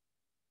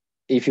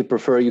 If you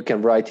prefer, you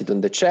can write it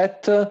on the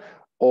chat,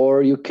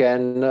 or you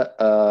can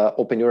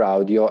open your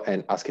audio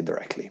and ask it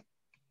directly.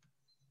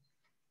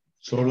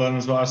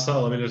 Sorularınız varsa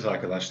alabiliriz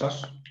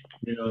arkadaşlar.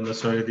 Milan'ın da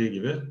söylediği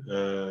gibi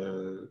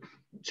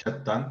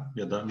chatten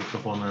ya da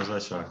mikrofonlarınızı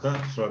açarak da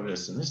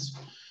sorabilirsiniz.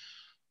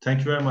 Thank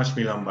you very much,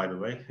 Milan, by the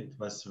way. It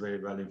was a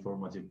very well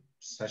informative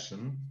session.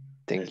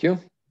 Thank you.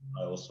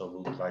 I also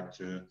would like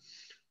to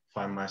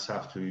find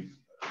myself to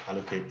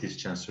allocate this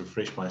chance to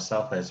refresh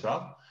myself as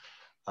well.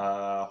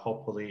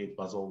 Hopefully it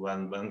was all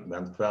went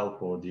well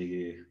for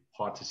the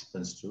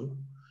participants too.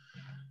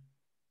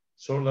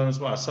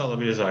 Sorularınız varsa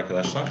alabiliriz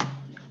arkadaşlar.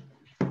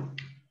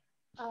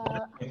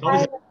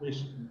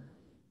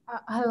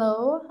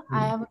 Hello, I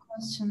have a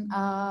question.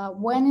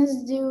 When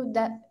is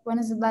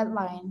the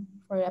deadline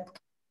for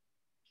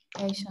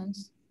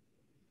applications?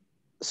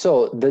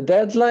 So the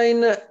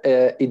deadline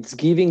it's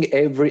given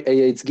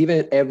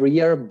every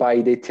year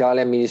by the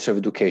Italian Ministry of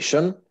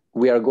Education.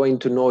 We are going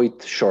to know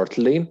it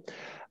shortly.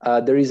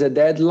 There is a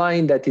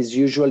deadline that is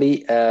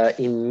usually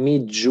in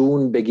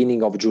mid-June,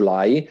 beginning of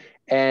July,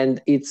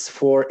 and it's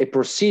for a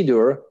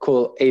procedure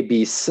called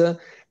ABIS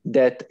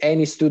that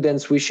any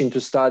students wishing to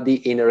study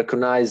in a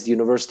recognized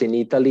university in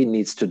Italy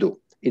needs to do.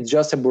 It's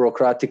just a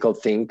bureaucratical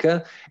thing,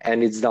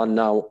 and it's done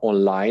now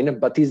online,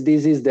 but this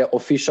is the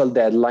official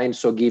deadline,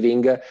 so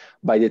giving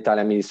by the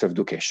Italian Ministry of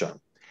Education.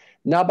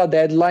 NABA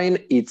deadline,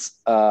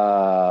 it's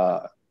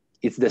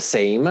the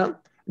same.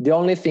 The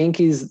only thing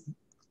is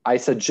I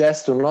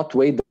suggest to not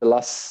wait the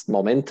last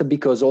moment,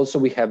 because also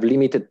we have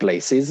limited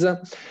places.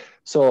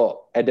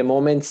 So at the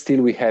moment,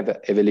 still we have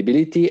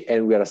availability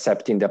and we are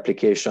accepting the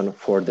application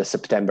for the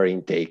September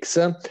intakes.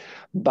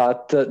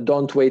 But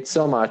don't wait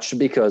so much,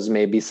 because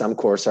maybe some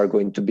courses are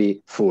going to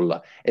be full,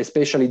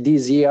 especially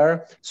this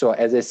year. So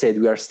as I said,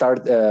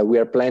 we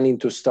are planning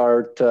to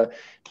start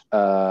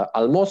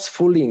almost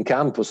fully in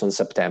campus on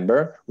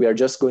September. We are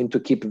just going to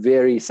keep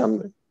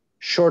some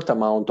short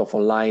amount of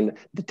online,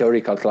 the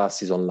theoretical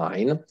classes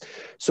online.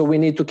 So we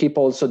need to keep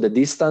also the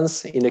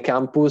distance in the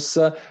campus.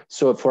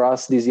 So for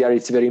us this year,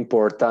 it's very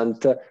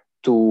important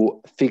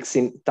to fix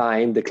in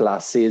time the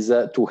classes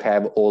to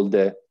have all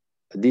the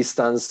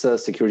distance,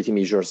 security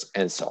measures,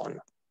 and so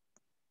on.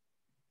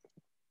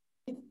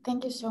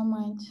 Thank you so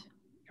much.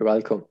 You're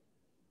welcome.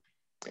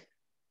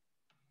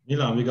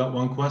 Milan, we got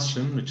one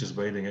question which is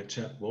waiting at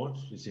chat board.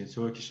 It's in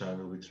Turkish. I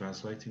will be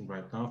translating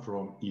right now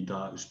from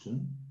İda Üstün.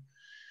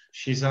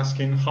 She's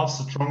asking how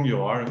strong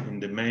you are in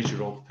the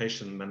major of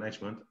fashion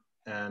management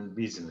and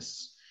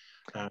business.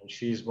 And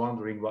she's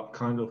wondering what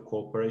kind of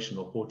cooperation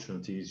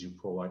opportunities you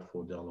provide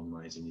for the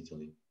alumni in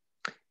Italy.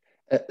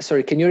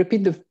 Sorry, can you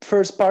repeat the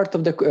first part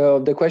of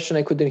the question?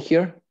 I couldn't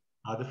hear.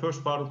 The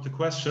first part of the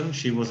question,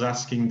 she was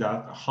asking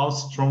that how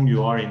strong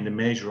you are in the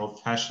major of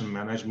fashion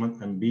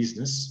management and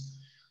business.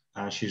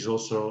 And she's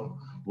also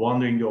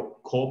wondering your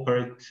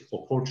corporate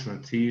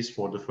opportunities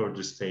for the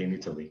further stay in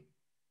Italy.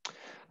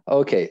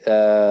 Okay,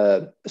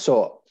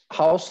 so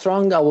how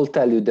strong, I will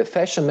tell you, the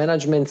fashion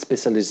management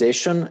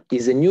specialization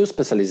is a new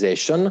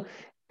specialization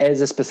as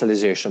a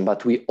specialization,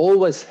 but we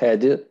always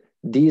had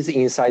this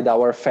inside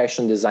our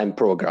fashion design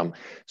program.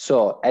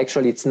 So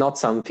actually it's not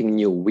something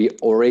new. We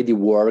already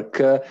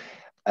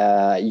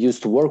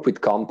used to work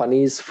with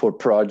companies for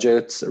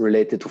projects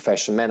related to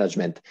fashion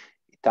management.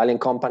 Italian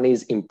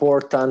companies,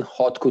 important,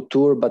 haute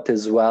couture, but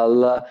as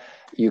well,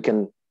 you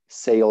can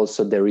say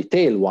also the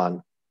retail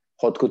one.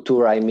 Haute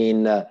couture, I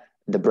mean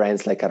the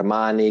brands like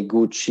Armani,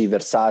 Gucci,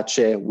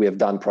 Versace, we have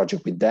done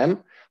project with them,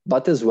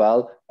 but as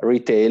well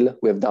retail,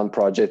 we have done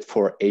project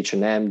for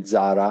H&M,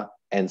 Zara,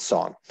 and so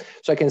on.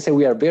 So I can say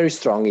we are very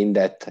strong in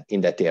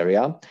that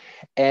area.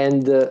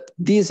 And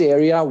this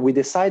area, we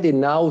decided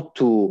now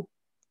to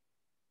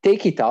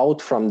take it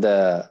out from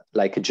the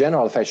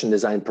general fashion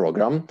design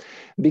program,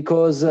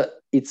 because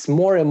it's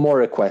more and more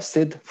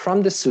requested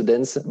from the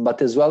students,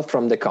 but as well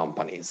from the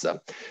companies.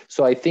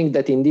 So I think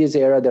that in this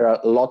area, there are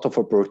a lot of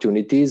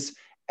opportunities,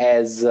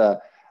 as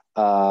the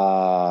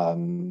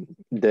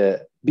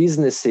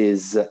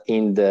businesses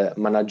in the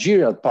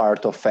managerial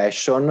part of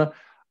fashion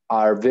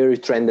are very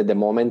trend at the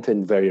moment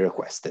and very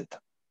requested.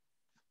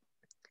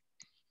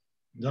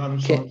 Canım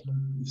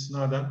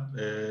İsnaden,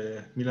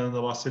 Milan'ın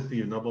da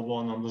bahsettiği gibi NABA bu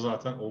anlamda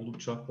zaten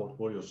oldukça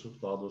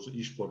portfolyosu, daha doğrusu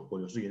iş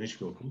portfolyosu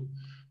geniş bir okul.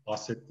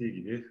 Bahsettiği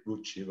gibi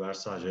Gucci,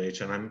 Versace,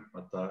 H&M,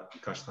 hatta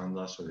birkaç tane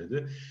daha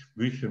söyledi.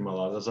 Büyük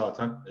firmalarda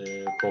zaten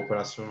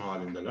kooperasyon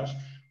halindeler.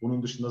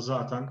 Bunun dışında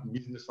zaten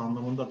business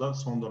anlamında da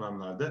son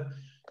dönemlerde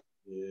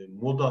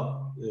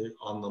moda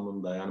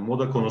anlamında, yani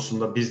moda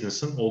konusunda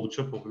business'ın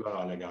oldukça popüler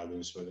hale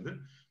geldiğini söyledi.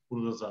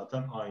 Bunu da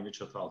zaten aynı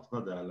çatı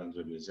altında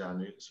değerlendirebiliriz.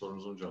 Yani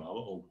sorunuzun cevabı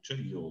oldukça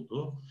iyi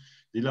oldu.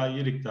 Dilay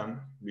Yerik'ten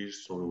bir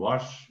soru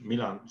var.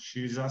 Milan,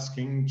 she's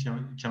asking,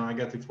 can I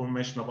get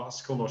information about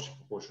scholarship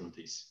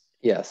opportunities?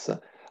 Yes.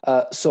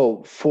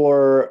 So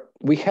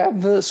we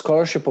have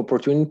scholarship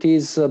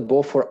opportunities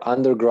both for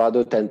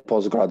undergraduate and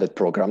postgraduate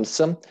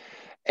programs.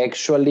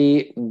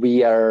 Actually,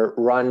 we are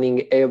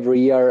running every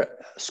year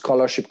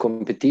scholarship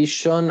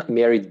competition,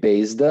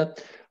 merit-based.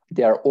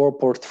 They are or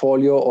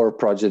portfolio or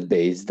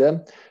project-based.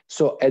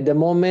 So at the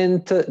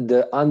moment,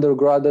 the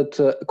undergraduate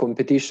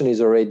competition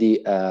is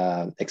already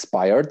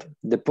expired.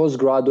 The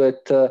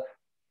postgraduate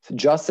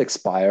just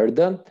expired,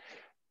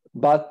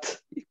 but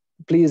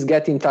please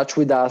get in touch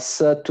with us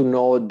to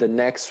know the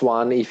next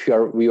one. If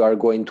we are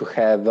going to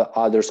have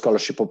other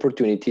scholarship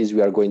opportunities,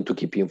 we are going to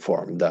keep you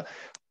informed.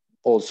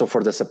 Also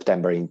for the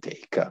September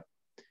intake.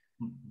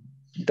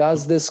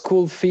 Does the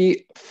school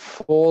fee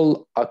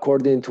fall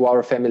according to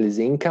our family's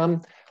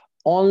income?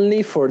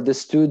 Only for the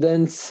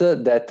students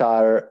that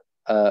are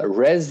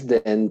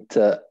resident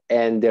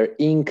and their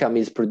income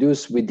is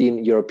produced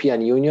within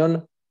European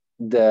Union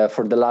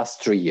for the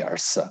last 3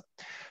 years.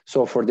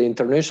 So for the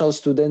international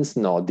students,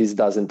 no, this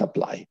doesn't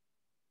apply.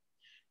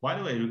 By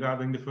the way,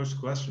 regarding the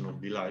first question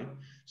of Belle,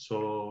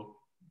 so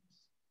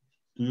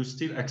do you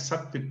still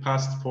accept the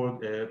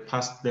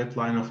past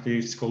deadline of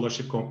the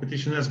scholarship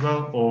competition as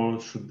well, or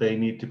should they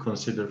need to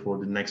consider for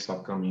the next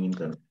upcoming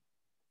intern?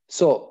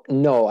 So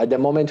no, at the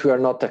moment we are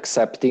not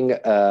accepting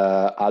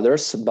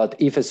others, but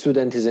if a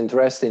student is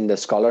interested in the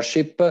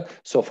scholarship,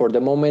 so for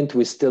the moment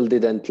we still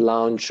didn't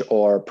launch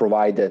or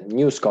provide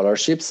new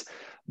scholarships,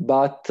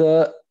 but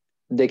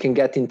they can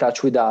get in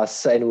touch with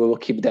us and we will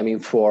keep them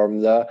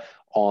informed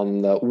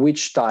on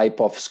which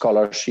type of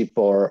scholarship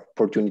or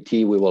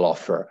opportunity we will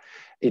offer.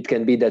 It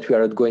can be that we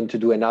are going to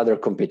do another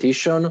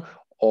competition,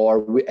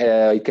 or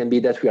it can be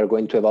that we are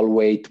going to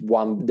evaluate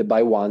one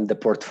by one the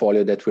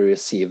portfolio that we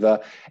receive.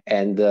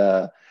 And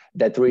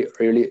that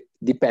really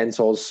depends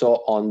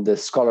also on the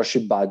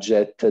scholarship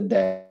budget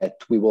that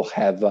we will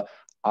have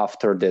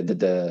after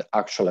the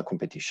actual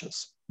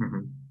competitions.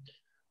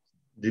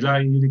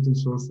 Dilay İncelik'in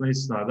sorusuna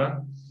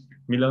istinaden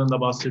Milan'ın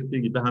da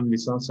bahsettiği gibi hem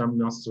lisans hem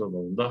master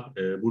alanında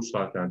burs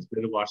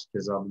alternatifleri var.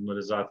 Keza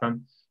bunları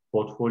zaten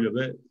portfolyo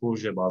ve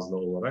proje bazlı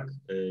olarak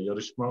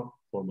yarışma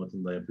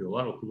formatında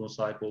yapıyorlar. Okulun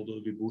sahip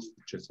olduğu bir burs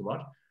bütçesi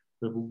var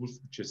ve bu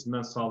burs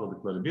bütçesinden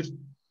sağladıkları bir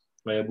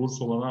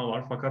burs olanağı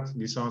var. Fakat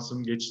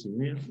lisansın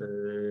geçtiğini,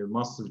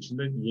 master için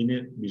de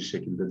yeni bir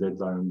şekilde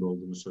deadline'ında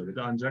olduğunu söyledi.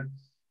 Ancak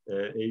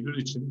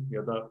Eylül için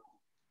ya da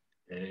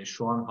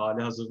şu an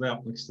hali hazırda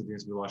yapmak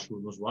istediğiniz bir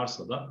başvurunuz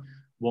varsa da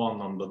bu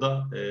anlamda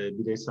da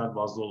bireysel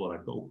bazlı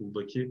olarak da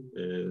okuldaki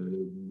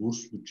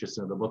burs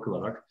bütçesine de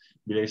bakılarak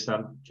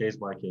bireysel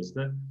case by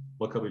case'de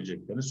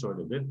bakabileceklerini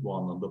söyledi. Bu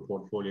anlamda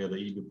portfolyoya da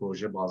iyi bir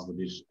proje bazlı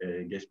bir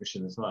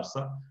geçmişiniz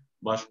varsa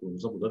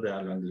başvurunuza bu da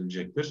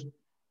değerlendirilecektir.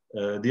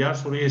 Diğer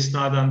soruya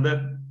istinaden de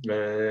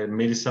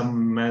Melisa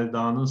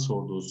Melda'nın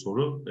sorduğu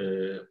soru,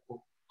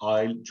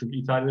 çünkü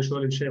İtalya'da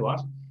şöyle bir şey var.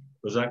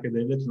 Özellikle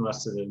devlet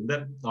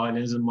üniversitelerinde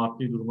ailenizin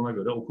maddi durumuna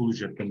göre okul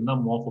ücretlerinden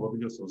muaf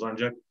olabiliyorsunuz.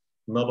 Ancak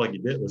NABA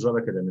gibi özel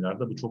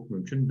akademilerde bu çok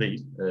mümkün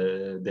değil.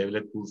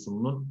 Devlet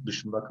bursunun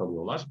dışında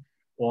kalıyorlar.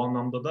 O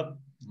anlamda da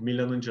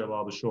Milan'ın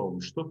cevabı şu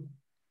olmuştu.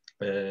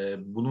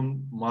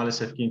 Bunun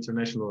maalesef ki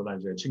international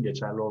öğrenciler için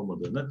geçerli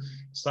olmadığını,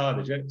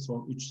 sadece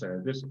son 3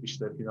 senedir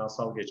işte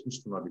finansal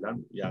geçmiş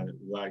sunabilen, yani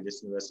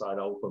vergisini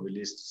vesaire Avrupa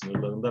Birliği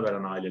sınırlarında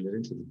veren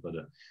ailelerin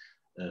çocukları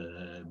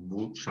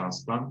bu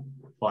şanstan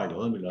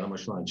faydalanabilirler. Ama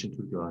şu an için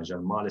Türk öğrenciler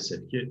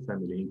maalesef ki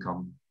family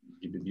income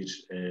gibi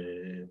bir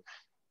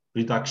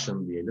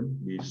reduction diyelim,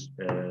 bir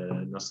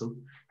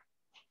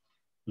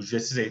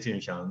ücretsiz eğitim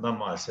imkanından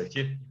maalesef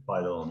ki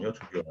faydalanamıyor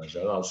Türk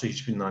öğrenciler. Daha doğrusu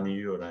hiçbir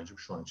non-EU öğrenci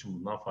şu an için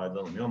bundan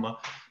faydalanamıyor ama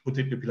bu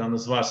tip bir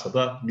planınız varsa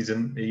da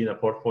bizim yine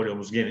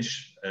portfolyomuz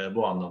geniş.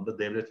 Bu anlamda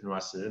devlet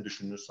üniversitelerini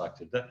düşündüğünüz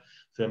takdirde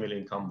family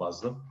income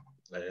bazlı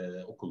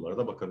okullara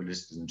da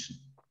bakabiliriz sizin için.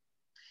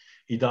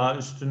 İda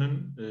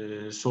Üstün'ün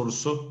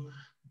sorusu,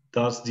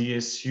 does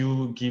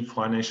DSU give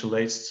financial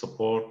aid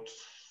support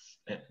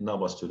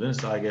NABA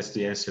students? I guess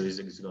the answer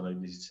is going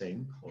to be the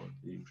same for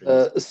the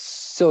previous.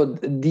 So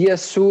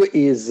DSU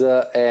is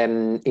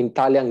an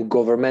Italian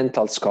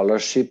governmental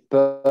scholarship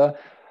that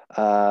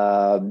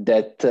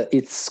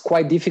it's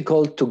quite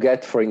difficult to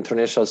get for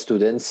international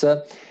students.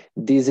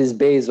 This is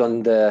based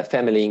on the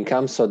family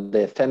income, so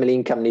the family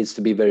income needs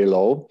to be very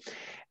low.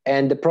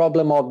 And the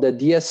problem of the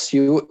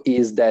DSU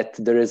is that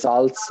the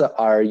results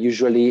are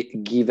usually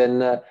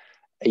given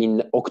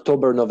in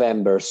October,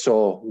 November,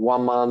 so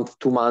 1 month,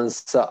 2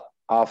 months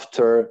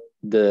after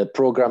the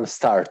program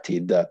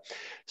started.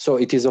 So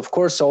it is, of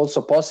course,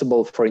 also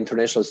possible for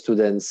international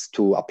students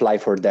to apply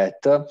for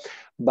that,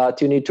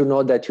 but you need to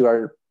know that you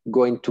are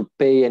going to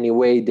pay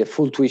anyway the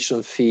full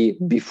tuition fee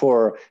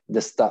before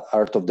the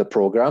start of the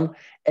program,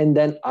 and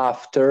then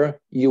after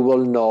you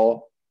will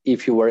know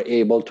if you were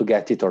able to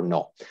get it or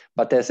no.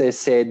 But as I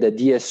said, the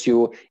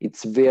DSU,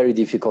 it's very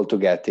difficult to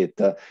get it.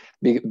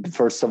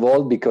 First of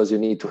all, because you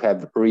need to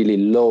have really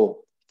low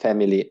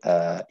family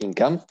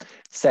income.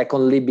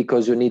 Secondly,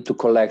 because you need to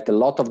collect a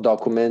lot of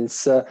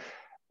documents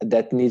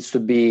that needs to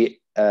be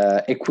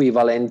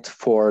equivalent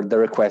for the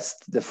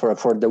request,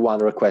 for the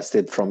one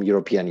requested from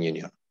European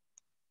Union.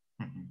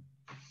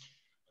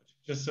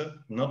 Açıkçası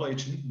NABA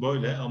için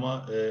böyle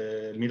ama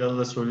Milan'da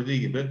da söylediği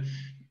gibi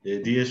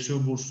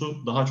DSU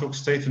bursu daha çok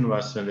state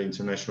üniversitelerinde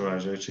international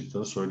öğrencilere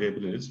çıktığını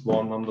söyleyebiliriz. Bu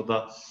anlamda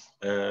da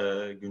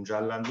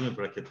güncellendi mi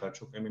braketler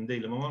çok emin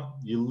değilim ama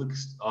yıllık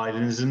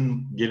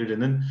ailenizin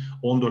gelirinin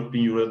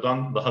 14.000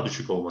 Euro'dan daha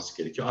düşük olması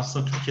gerekiyor.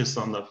 Aslında Türkiye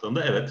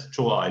standartlarında evet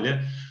çoğu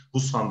aile bu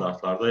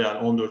standartlarda,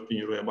 yani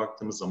 14.000 Euro'ya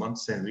baktığımız zaman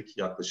senelik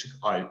yaklaşık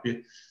aylık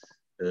bir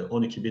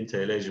 12.000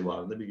 TL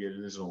civarında bir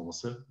geliriniz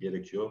olması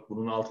gerekiyor.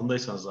 Bunun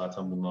altındaysanız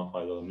zaten bundan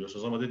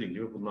faydalanıyorsunuz ama dediğim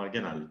gibi bunlar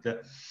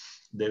genellikle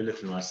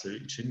devlet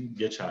üniversiteleri için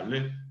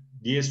geçerli.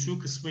 DSU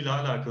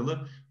kısmıyla alakalı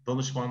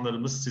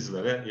danışmanlarımız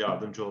sizlere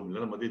yardımcı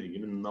olabilirler ama dediğim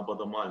gibi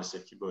NABA'da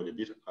maalesef ki böyle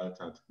bir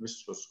alternatifimiz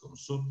söz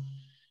konusu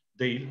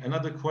değil.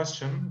 Another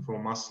question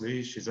from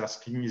Asli, she's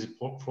asking, is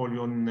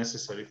portfolio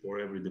necessary for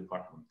every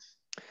department?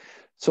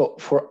 So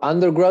for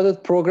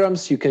undergraduate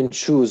programs, you can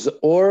choose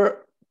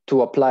or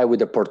to apply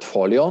with a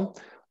portfolio,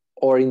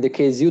 or in the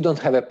case you don't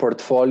have a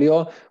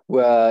portfolio,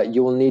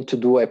 you will need to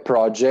do a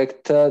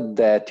project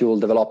that you will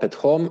develop at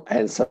home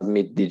and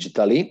submit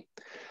digitally.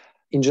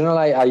 In general,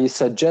 I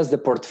suggest the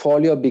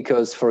portfolio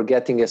because for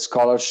getting a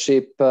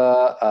scholarship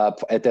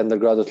at the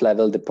undergraduate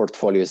level, the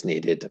portfolio is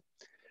needed.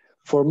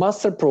 For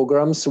master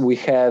programs, we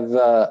have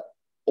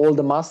all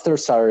the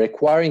masters are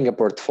requiring a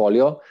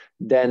portfolio.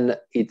 Then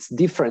it's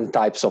different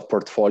types of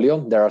portfolio.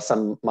 There are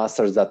some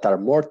masters that are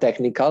more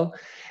technical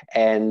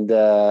and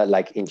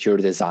like interior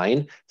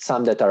design,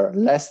 some that are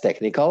less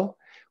technical,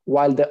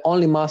 while the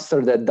only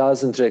master that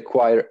doesn't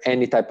require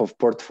any type of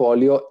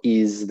portfolio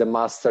is the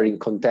master in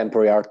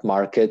contemporary art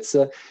markets,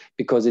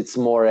 because it's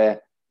more a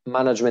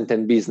management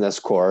and business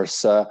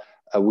course,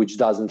 which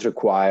doesn't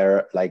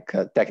require like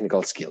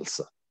technical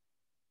skills.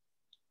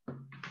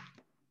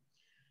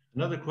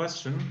 Another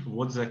question,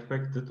 what's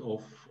expected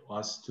of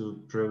us to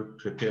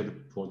prepare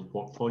for the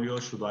portfolio?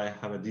 Should I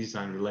have a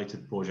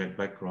design-related project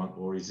background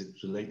or is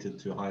it related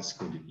to high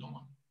school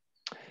diploma?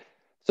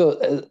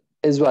 So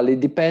as well, it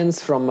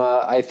depends from,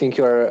 I think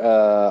you're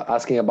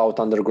asking about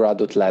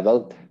undergraduate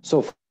level.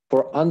 So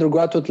for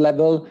undergraduate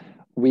level,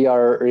 we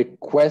are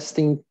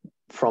requesting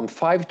from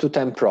 5 to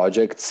 10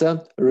 projects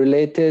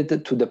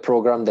related to the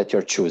program that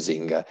you're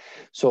choosing.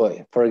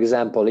 So for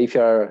example, if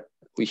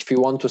you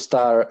want to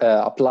start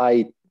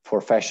apply for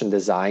fashion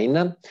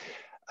design,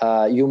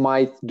 you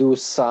might do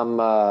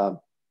some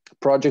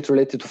project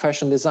related to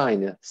fashion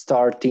design,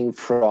 starting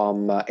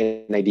from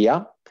an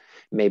idea,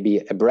 maybe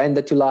a brand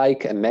that you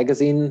like, a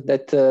magazine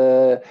that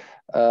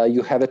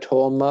you have at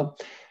home.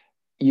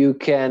 You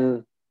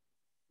can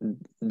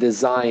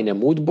design a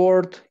mood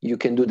board, you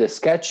can do the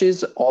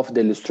sketches of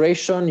the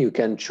illustration, you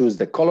can choose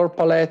the color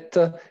palette,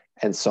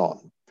 and so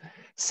on.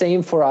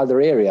 Same for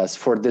other areas.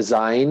 For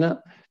design,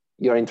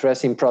 you're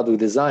interested in product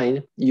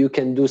design, you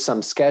can do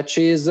some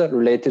sketches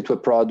related to a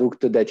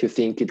product that you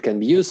think it can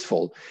be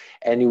useful,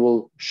 and you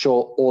will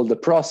show all the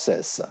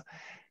process.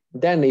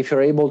 Then if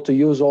you're able to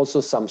use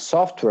also some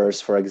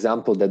softwares, for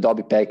example, the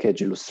Adobe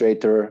package,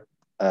 Illustrator,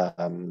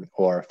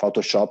 or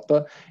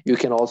Photoshop, you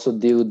can also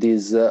do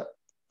this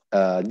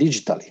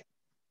digitally.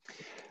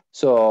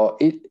 So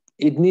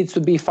it needs to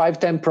be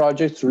 5-10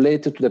 projects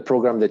related to the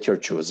program that you're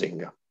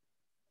choosing.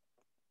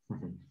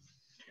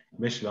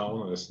 5 ila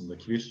 10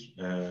 arasındaki bir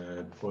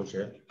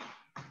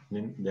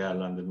projenin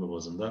değerlendirme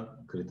bazında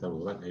kriter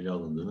olarak ele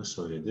alındığını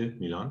söyledi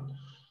Milan.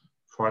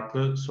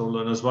 Farklı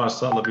sorularınız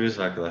varsa alabiliriz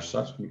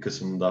arkadaşlar. Bir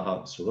kısmını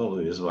daha soru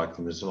alabiliriz.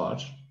 Vaktimiz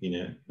var.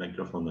 Yine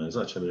mikrofonlarınızı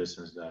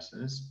açabilirsiniz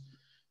derseniz.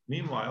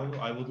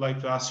 Meanwhile, I would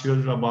like to ask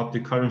you about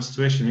the current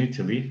situation in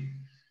Italy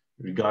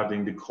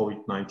regarding the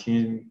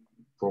COVID-19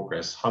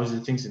 progress. How is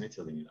the things in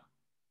Italy now?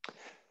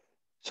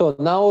 So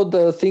now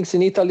the things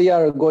in Italy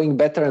are going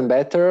better and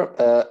better.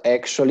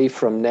 Actually,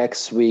 from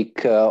next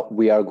week,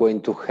 we are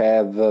going to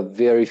have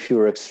very few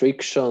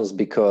restrictions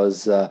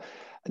because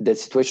the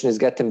situation is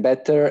getting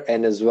better,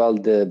 and as well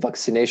the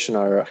vaccination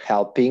are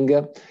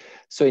helping.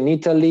 So in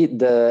Italy,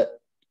 the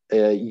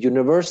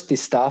university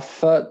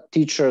staff,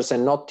 teachers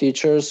and not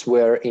teachers,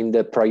 were in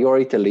the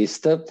priority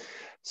list.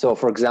 So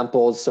for example,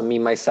 also me,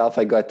 myself,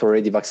 I got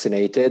already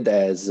vaccinated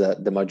as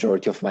the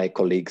majority of my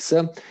colleagues.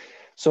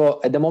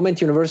 So at the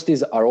moment,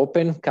 universities are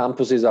open,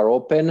 campuses are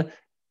open.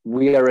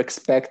 We are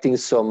expecting,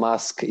 so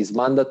mask is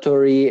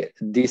mandatory,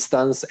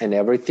 distance and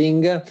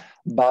everything,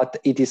 but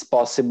it is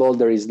possible,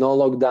 there is no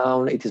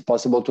lockdown, it is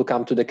possible to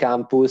come to the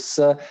campus.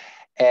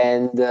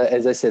 And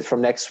as I said, from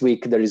next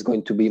week, there is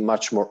going to be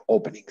much more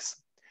openings.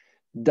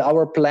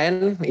 Our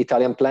plan,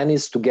 Italian plan,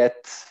 is to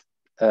get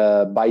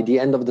by the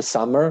end of the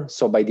summer,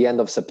 so by the end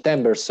of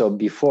September, so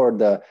before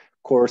the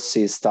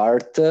courses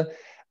start,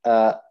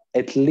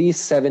 at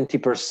least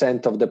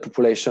 70% of the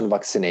population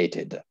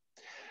vaccinated.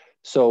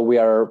 So we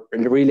are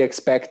really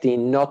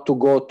expecting not to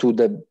go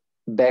to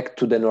back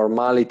to the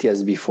normality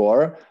as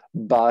before,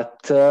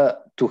 but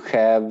to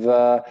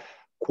have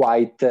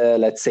quite,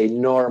 let's say,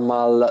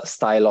 normal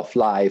style of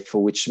life,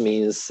 which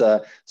means,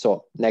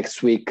 so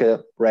next week,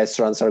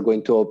 restaurants are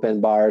going to open,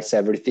 bars,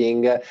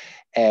 everything.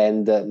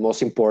 And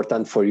most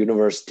important for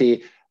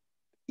university,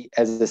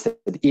 as I said,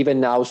 even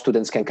now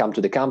students can come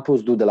to the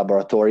campus, do the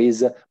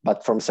laboratories,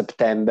 but from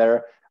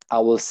September, I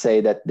will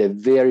say that the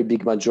very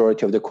big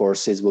majority of the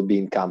courses will be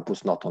in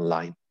campus, not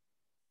online.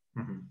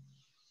 Mm-hmm.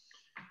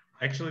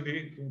 Actually,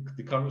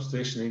 the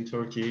conversation in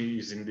Turkey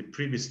is in the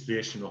previous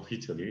situation of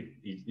Italy.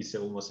 It's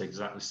almost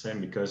exactly the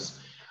same, because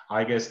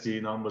I guess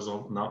the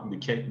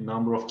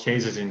number of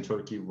cases in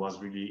Turkey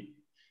was really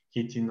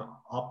hitting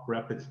up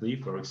rapidly.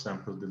 For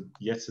example,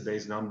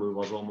 yesterday's number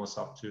was almost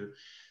up to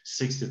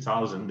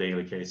 60,000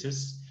 daily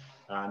cases.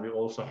 And we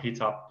also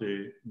hit up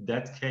the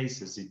death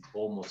cases, it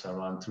almost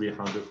around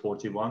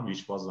 341,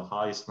 which was the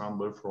highest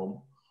number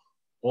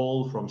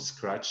from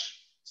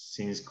scratch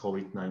since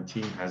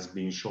COVID-19 has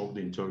been shoved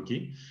in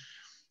Turkey.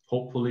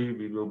 Hopefully,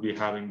 we will be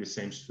having the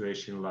same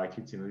situation like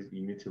it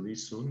in Italy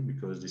soon,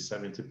 because the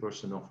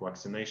 70% of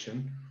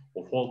vaccination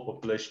of all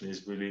population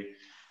is really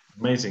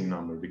amazing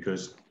number,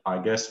 because I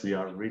guess we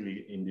are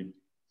really in the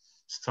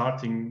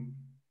starting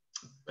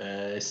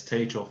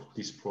stage of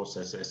this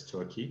process as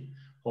Turkey.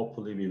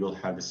 Hopefully, we will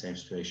have the same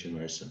situation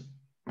very soon.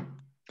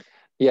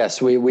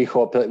 Yes, we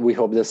hope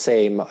the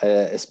same,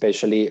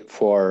 especially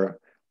for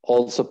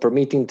also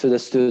permitting to the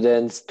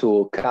students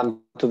to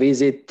come to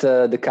visit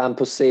the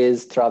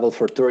campuses, travel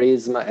for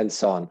tourism, and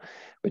so on,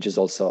 which is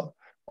also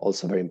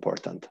very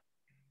important.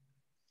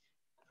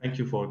 Thank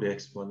you for the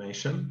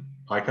explanation.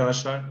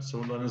 Arkadaşlar,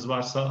 sorularınız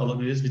varsa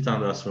alabiliriz. Bir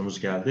tane daha sorumuz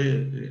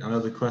geldi.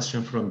 Another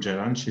question from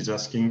Ceren. She's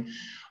asking,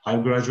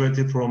 I've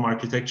graduated from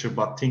architecture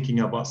but thinking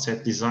about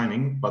set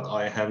designing, but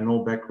I have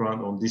no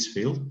background on this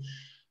field.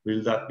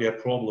 Will that be a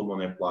problem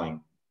on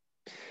applying?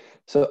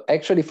 So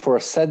actually for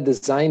set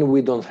design,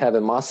 we don't have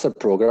a master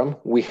program.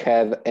 We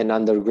have an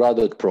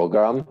undergraduate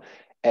program.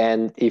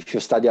 And if you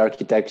study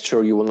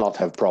architecture, you will not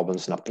have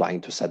problems in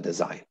applying to set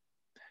design.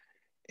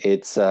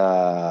 It's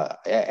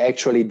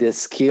actually the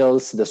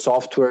skills, the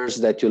softwares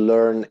that you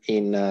learn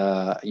in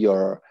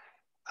your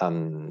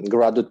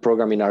graduate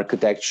program in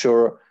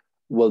architecture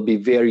will be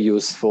very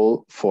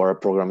useful for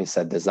programming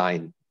set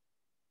design.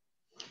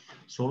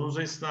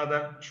 Sorunuza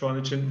istinaden şu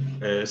an için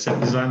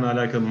set design ile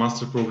alakalı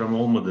master programı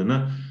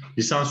olmadığını,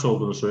 lisans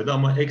olduğunu söyledi,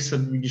 ama ekstra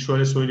bir bilgi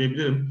şöyle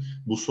söyleyebilirim.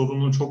 Bu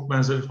sorunun çok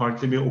benzeri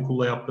farklı bir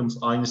okulla yaptığımız,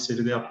 aynı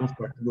seride yaptığımız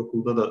farklı bir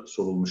okulda da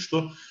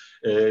sorulmuştu.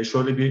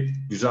 Şöyle bir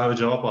güzel bir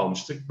cevap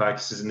almıştık.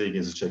 Belki sizin de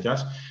ilginizi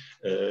çeker.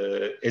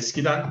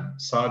 Eskiden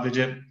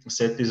sadece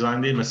set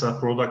design değil, mesela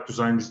product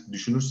design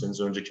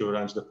düşünürseniz, önceki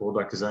öğrenci de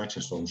product design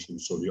için sormuştu bu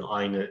soruyu.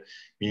 Aynı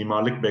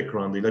mimarlık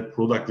background'ıyla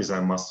product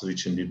design master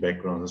için bir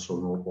background'ın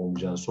sorun olup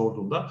olmayacağını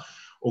sorduğunda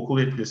okul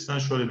yetkilisinden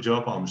şöyle bir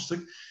cevap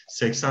almıştık.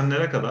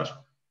 80'lere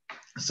kadar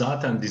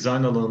zaten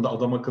design alanında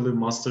adam akıllı bir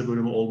master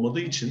bölümü olmadığı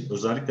için,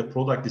 özellikle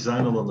product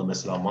design alanında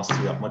mesela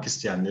master yapmak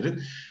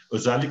isteyenlerin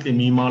özellikle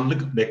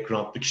mimarlık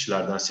backgroundlı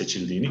kişilerden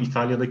seçildiğini,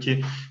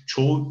 İtalya'daki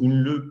çoğu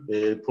ünlü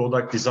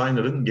product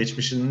designer'ın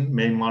geçmişinin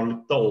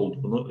mimarlıkta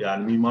olduğunu,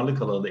 yani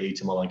mimarlık alanında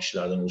eğitim alan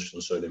kişilerden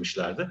oluştuğunu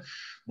söylemişlerdi.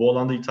 Bu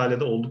alanda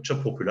İtalya'da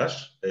oldukça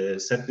popüler.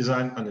 Set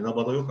design hani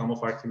NABA'da yok ama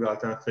farklı bir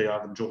alternatifle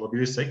yardımcı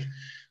olabilirsek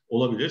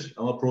olabilir.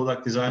 Ama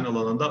product design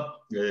alanında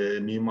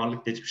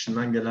mimarlık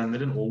geçmişinden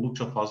gelenlerin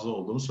oldukça fazla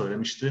olduğunu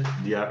söylemişti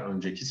diğer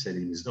önceki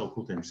serimizde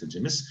okul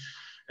temsilcimiz.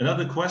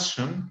 Another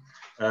question,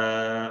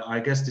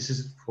 I guess this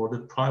is for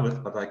the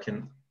private, but I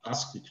can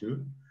ask you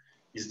too.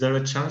 Is there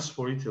a chance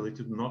for Italy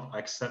to not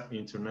accept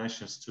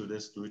international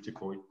students due to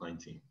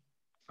COVID-19?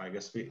 I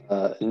guess we...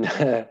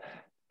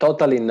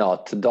 Totally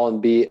not.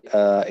 Don't be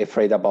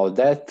afraid about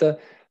that.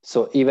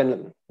 So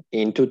even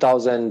in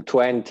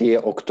 2020,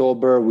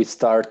 October, we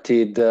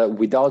started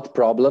without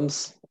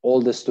problems.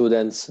 All the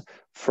students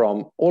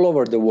from all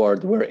over the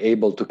world were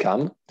able to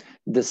come.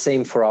 The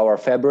same for our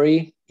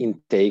February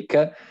intake,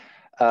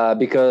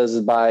 because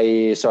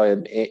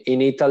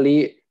in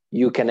Italy,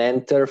 you can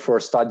enter for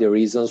study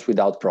reasons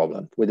without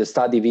problem. With the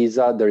study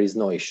visa, there is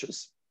no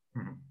issues.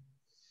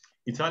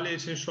 İtalya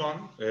için şu an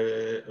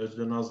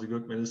Özde Nazlı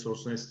Gökmen'in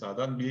sorusuna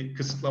istinaden bir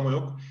kısıtlama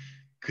yok.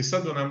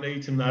 Kısa dönemli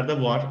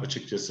eğitimlerde var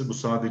açıkçası. Bu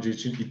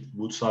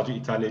sadece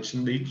İtalya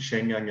için değil,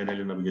 Schengen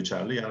geneline bu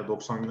geçerli. Yani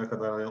 90 güne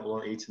kadar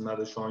olan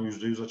eğitimlerde şu an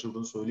 %100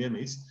 açıldığını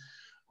söyleyemeyiz.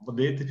 Ama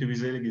D tipi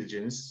vizeyle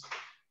gideceğiniz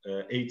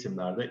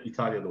eğitimlerde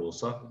İtalya'da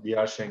olsa,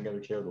 diğer Schengen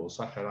ülkelerde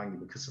olsa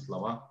herhangi bir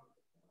kısıtlama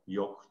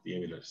yok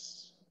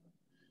diyebiliriz.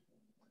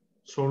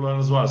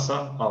 Sorularınız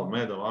varsa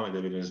almaya devam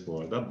edebiliriz bu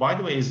arada. By the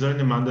way, is there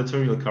any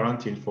mandatory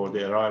quarantine for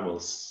the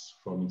arrivals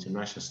from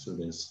international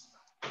students?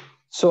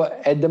 So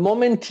at the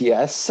moment,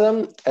 yes.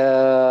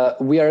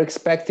 We are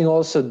expecting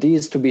also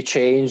these to be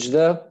changed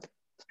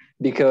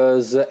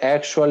because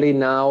actually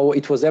now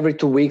it was every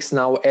 2 weeks,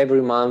 now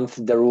every month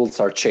the rules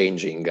are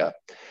changing.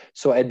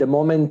 So at the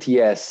moment,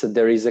 yes,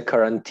 there is a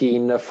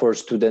quarantine for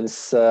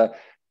students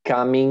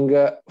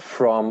coming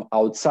from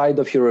outside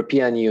of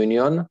European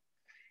Union,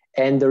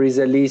 and there is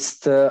a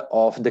list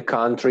of the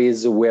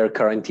countries where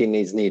quarantine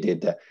is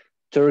needed.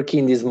 Turkey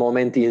in this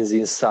moment is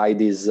inside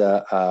this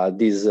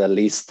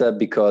list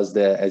because,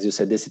 as you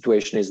said, the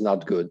situation is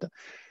not good.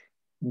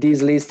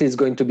 This list is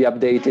going to be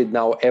updated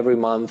now every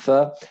month,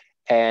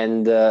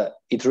 and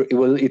it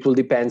will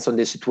depend on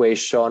the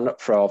situation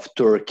of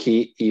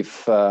Turkey if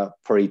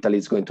for Italy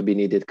it's going to be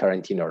needed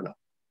quarantine or not.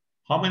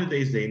 How many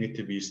days they need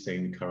to be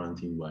staying in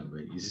quarantine, by the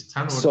way? Is it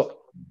 10 or... So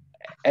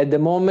at the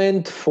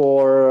moment,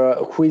 for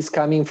who is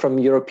coming from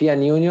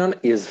European Union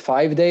is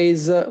 5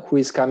 days. Who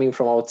is coming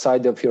from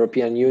outside of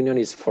European Union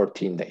is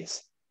 14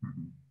 days.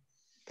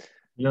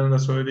 Milan'ın da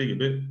söylediği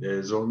gibi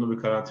zorunlu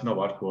bir karantina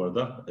var bu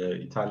arada.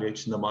 İtalya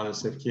için de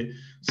maalesef ki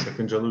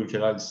sakıncalı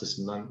ülkeler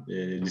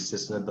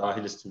listesine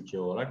dahiliz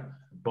Türkiye olarak.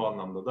 Bu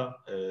anlamda da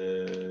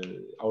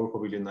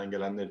Avrupa Birliği'nden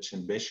gelenler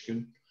için 5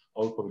 gün,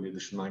 Avrupa Birliği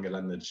dışından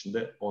gelenler için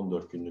de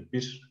 14 günlük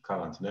bir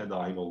karantinaya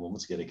dahil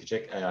olmamız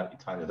gerekecek eğer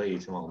İtalya'da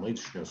eğitim almayı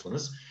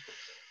düşünüyorsanız.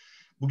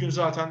 Bugün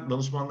zaten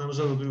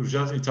danışmanlarımıza da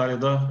duyuracağız.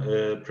 İtalya'da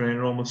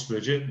pre-enrollment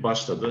süreci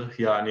başladı.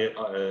 Yani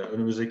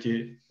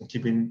önümüzdeki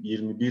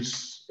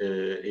 2021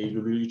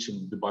 Eylül'ü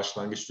için bir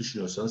başlangıç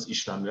düşünüyorsanız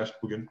işlemler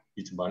bugün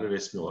itibariyle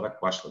resmi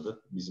olarak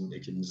başladı. Bizim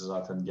ekibimize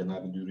zaten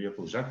genel bir duyuru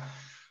yapılacak.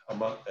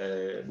 Ama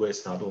bu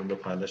esnada onu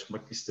da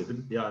paylaşmak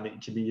istedim. Yani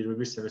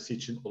 2021 senesi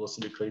için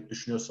olası bir kayıt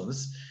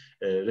düşünüyorsanız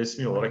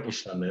resmi olarak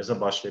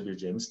işlemlerinize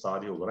başlayabileceğimiz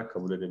tarih olarak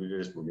kabul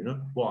edebiliriz bugünü.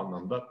 Bu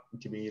anlamda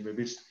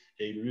 2021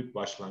 Eylül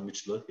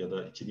başlangıçlı ya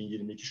da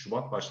 2022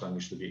 Şubat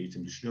başlangıçlı bir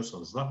eğitim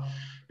düşünüyorsanız da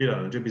bir an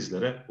önce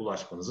bizlere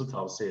ulaşmanızı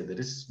tavsiye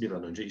ederiz. Bir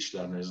an önce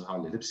işlemlerinizi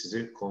halledip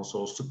sizi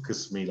konsolosluk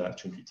kısmıyla,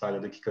 çünkü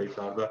İtalya'daki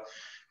kayıtlarda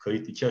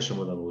kayıt 2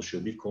 aşamadan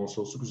oluşuyor. Bir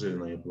konsolosluk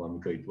üzerinden yapılan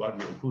bir kayıt var,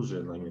 bir okul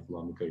üzerinden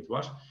yapılan bir kayıt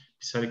var.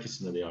 Biz her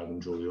ikisinde de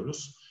yardımcı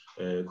oluyoruz.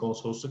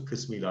 Konsolosluk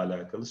kısmıyla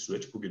alakalı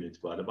süreç bugün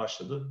itibariyle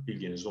başladı.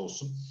 Bilginiz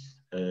olsun.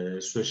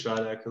 Süreçle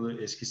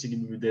alakalı eskisi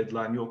gibi bir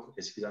deadline yok.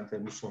 Eskiden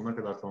Temmuz sonuna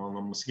kadar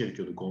tamamlanması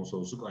gerekiyordu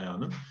konsolosluk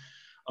ayağının.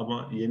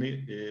 Ama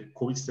yeni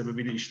Covid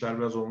sebebiyle işler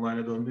biraz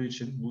online'a döndüğü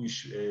için bu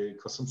iş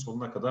Kasım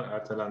sonuna kadar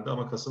ertelendi.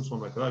 Ama Kasım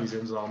sonuna kadar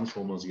vizenizi almış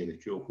olmanız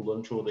gerekiyor.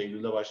 Okulların çoğu da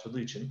Eylül'de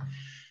başladığı için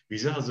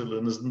vize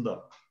hazırlığınızın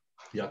da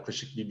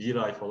yaklaşık bir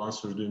ay falan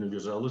sürdüğünü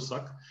göze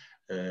alırsak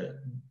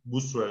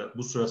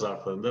bu süre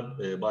zarflarında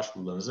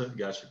başvurularınızı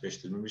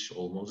gerçekleştirmiş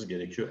olmanız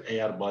gerekiyor.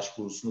 Eğer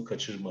başvurusunu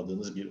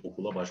kaçırmadığınız bir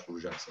okula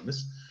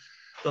başvuracaksanız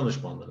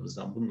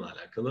danışmanlarımızdan bununla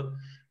alakalı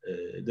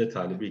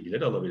detaylı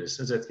bilgileri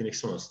alabilirsiniz. Etkinlik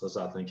sonrasında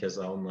zaten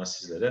keza onlar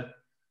sizlere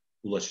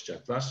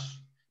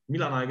ulaşacaklar.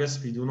 Milan, I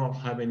guess we do not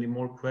have any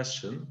more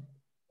questions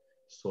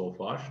so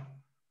far.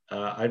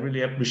 I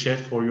really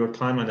appreciate for your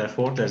time and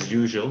effort as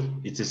usual.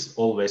 It is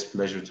always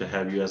pleasure to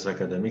have you as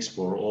Academix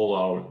for all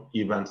our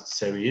event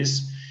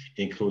series,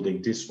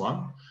 including this one.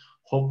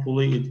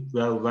 Hopefully it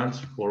well went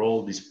for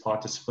all these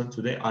participants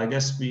today. I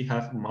guess we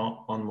have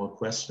one more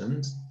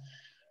question.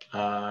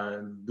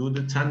 Do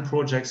the 10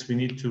 projects we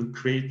need to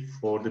create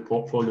for the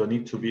portfolio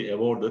need to be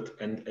awarded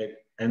and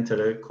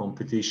enter a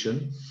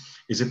competition?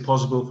 Is it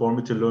possible for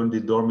me to learn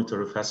the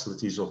dormitory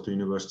facilities of the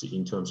university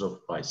in terms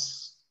of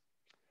price?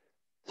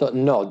 So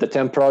no, the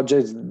 10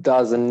 projects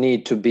doesn't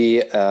need to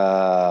be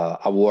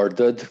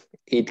awarded.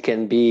 It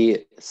can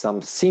be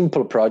some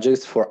simple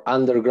projects for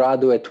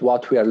undergraduate.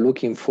 What we are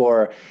looking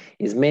for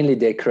is mainly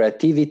the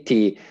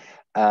creativity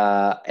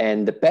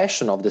and the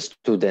passion of the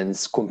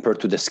students compared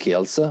to the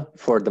skills.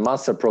 For the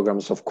master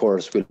programs, of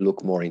course, we'll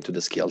look more into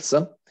the skills.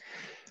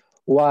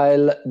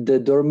 While the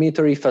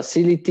dormitory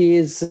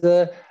facilities,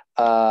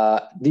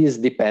 this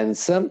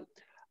depends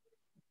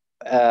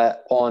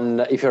on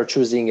if you're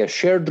choosing a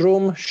shared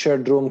room.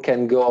 Shared room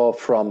can go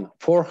from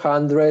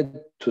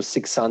 400 to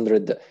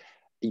 600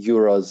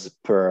 euros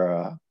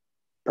per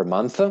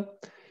month.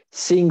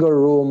 Single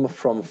room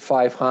from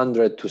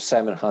 500 to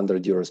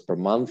 700 euros per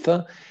month.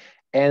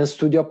 And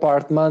studio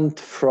apartment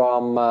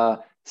from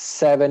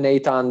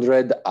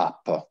 700-800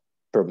 up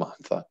per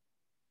month.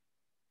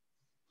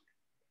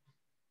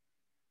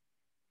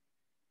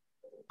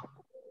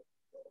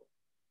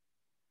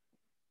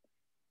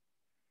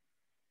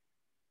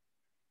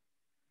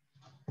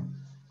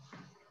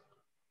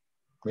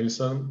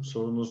 Melisa Hanım,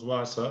 sorunuz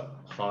varsa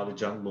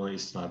haricen buna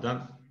isnaden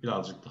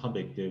birazcık daha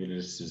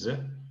bekleyebiliriz sizi.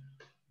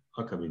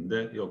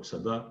 Akabinde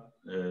yoksa da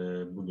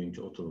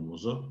bugünkü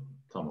oturumumuzu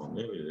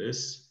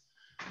tamamlayabiliriz.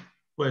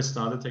 Bu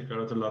esnada tekrar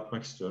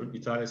hatırlatmak istiyorum.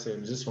 İtalya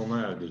serimizi sona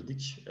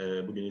erdirdik.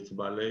 Bugün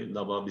itibariyle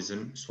NABA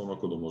bizim son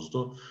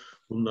okulumuzdu.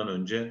 Bundan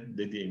önce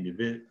dediğim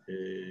gibi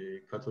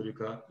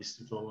Katolika,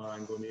 İstihdam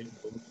Marangoni, ile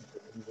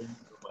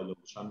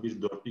oluşan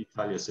bir dörtlü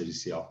İtalya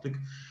serisi yaptık.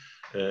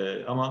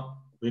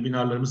 Ama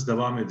webinarlarımız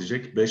devam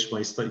edecek. 5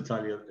 Mayıs'ta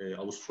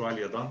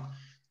Avustralya'dan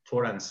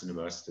Torrens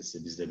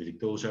Üniversitesi bizle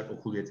birlikte olacak.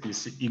 Okul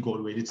yetkilisi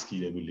Igor Velitski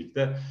ile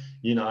birlikte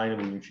yine aynı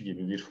bugünkü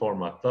gibi bir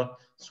formatta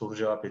soru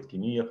cevap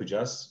etkinliği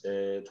yapacağız.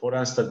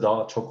 Torrens de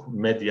daha çok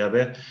medya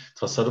ve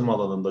tasarım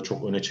alanında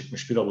çok öne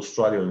çıkmış bir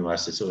Avustralya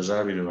Üniversitesi,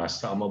 özel bir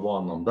üniversite ama bu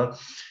anlamda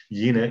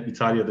yine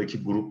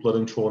İtalya'daki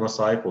grupların çoğuna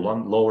sahip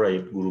olan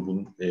Laureate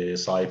grubun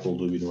sahip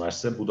olduğu bir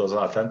üniversite. Bu da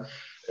zaten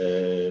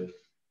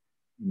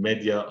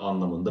medya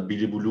anlamında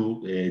Billy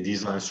Blue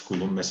Design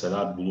School'un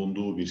mesela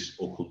bulunduğu bir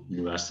okul,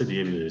 üniversite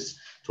diyebiliriz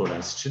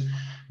Torrens için.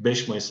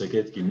 5 Mayıs'taki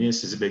etkinliğe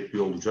sizi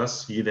bekliyor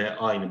olacağız. Yine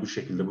aynı bu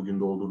şekilde bugün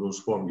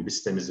doldurduğunuz form gibi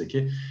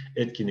sitemizdeki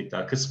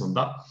etkinlikler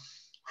kısmında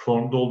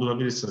form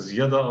doldurabilirsiniz.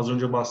 Ya da az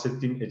önce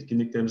bahsettiğim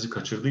etkinliklerimizi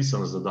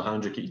kaçırdıysanız da daha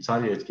önceki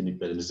İtalya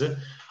etkinliklerimizi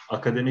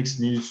Academix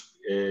News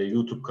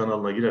YouTube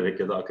kanalına girerek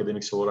ya da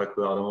Academix olarak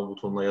bir arama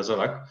butonuna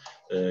yazarak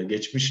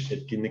geçmiş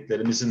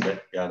etkinliklerimizin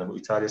de, yani bu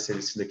İtalya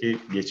serisindeki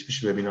geçmiş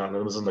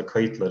webinarlarımızın da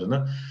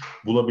kayıtlarını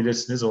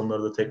bulabilirsiniz.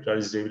 Onları da tekrar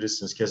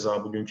izleyebilirsiniz.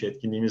 Keza bugünkü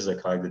etkinliğimiz de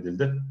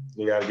kaydedildi.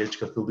 Eğer geç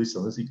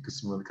katıldıysanız, ilk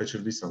kısımlarını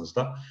kaçırdıysanız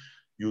da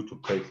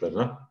YouTube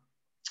kayıtlarına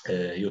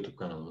YouTube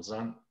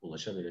kanalımızdan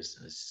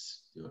ulaşabilirsiniz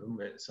diyorum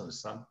ve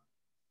sanırsam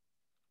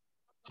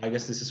I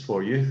guess this is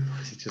for you.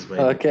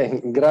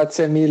 Okay,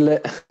 grazie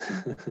mille.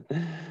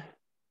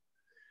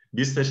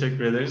 Biz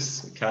teşekkür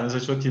ederiz. Kendinize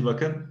çok iyi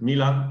bakın.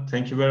 Milan,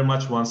 thank you very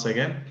much once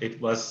again. It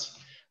was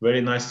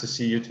very nice to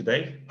see you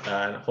today.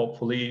 And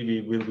hopefully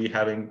we will be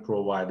having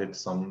provided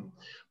some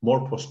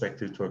more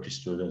prospective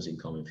Turkish students in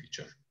coming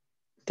future.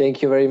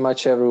 Thank you very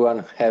much,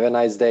 everyone. Have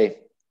a nice day.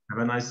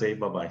 Have a nice day.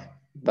 Bye-bye.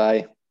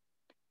 Bye.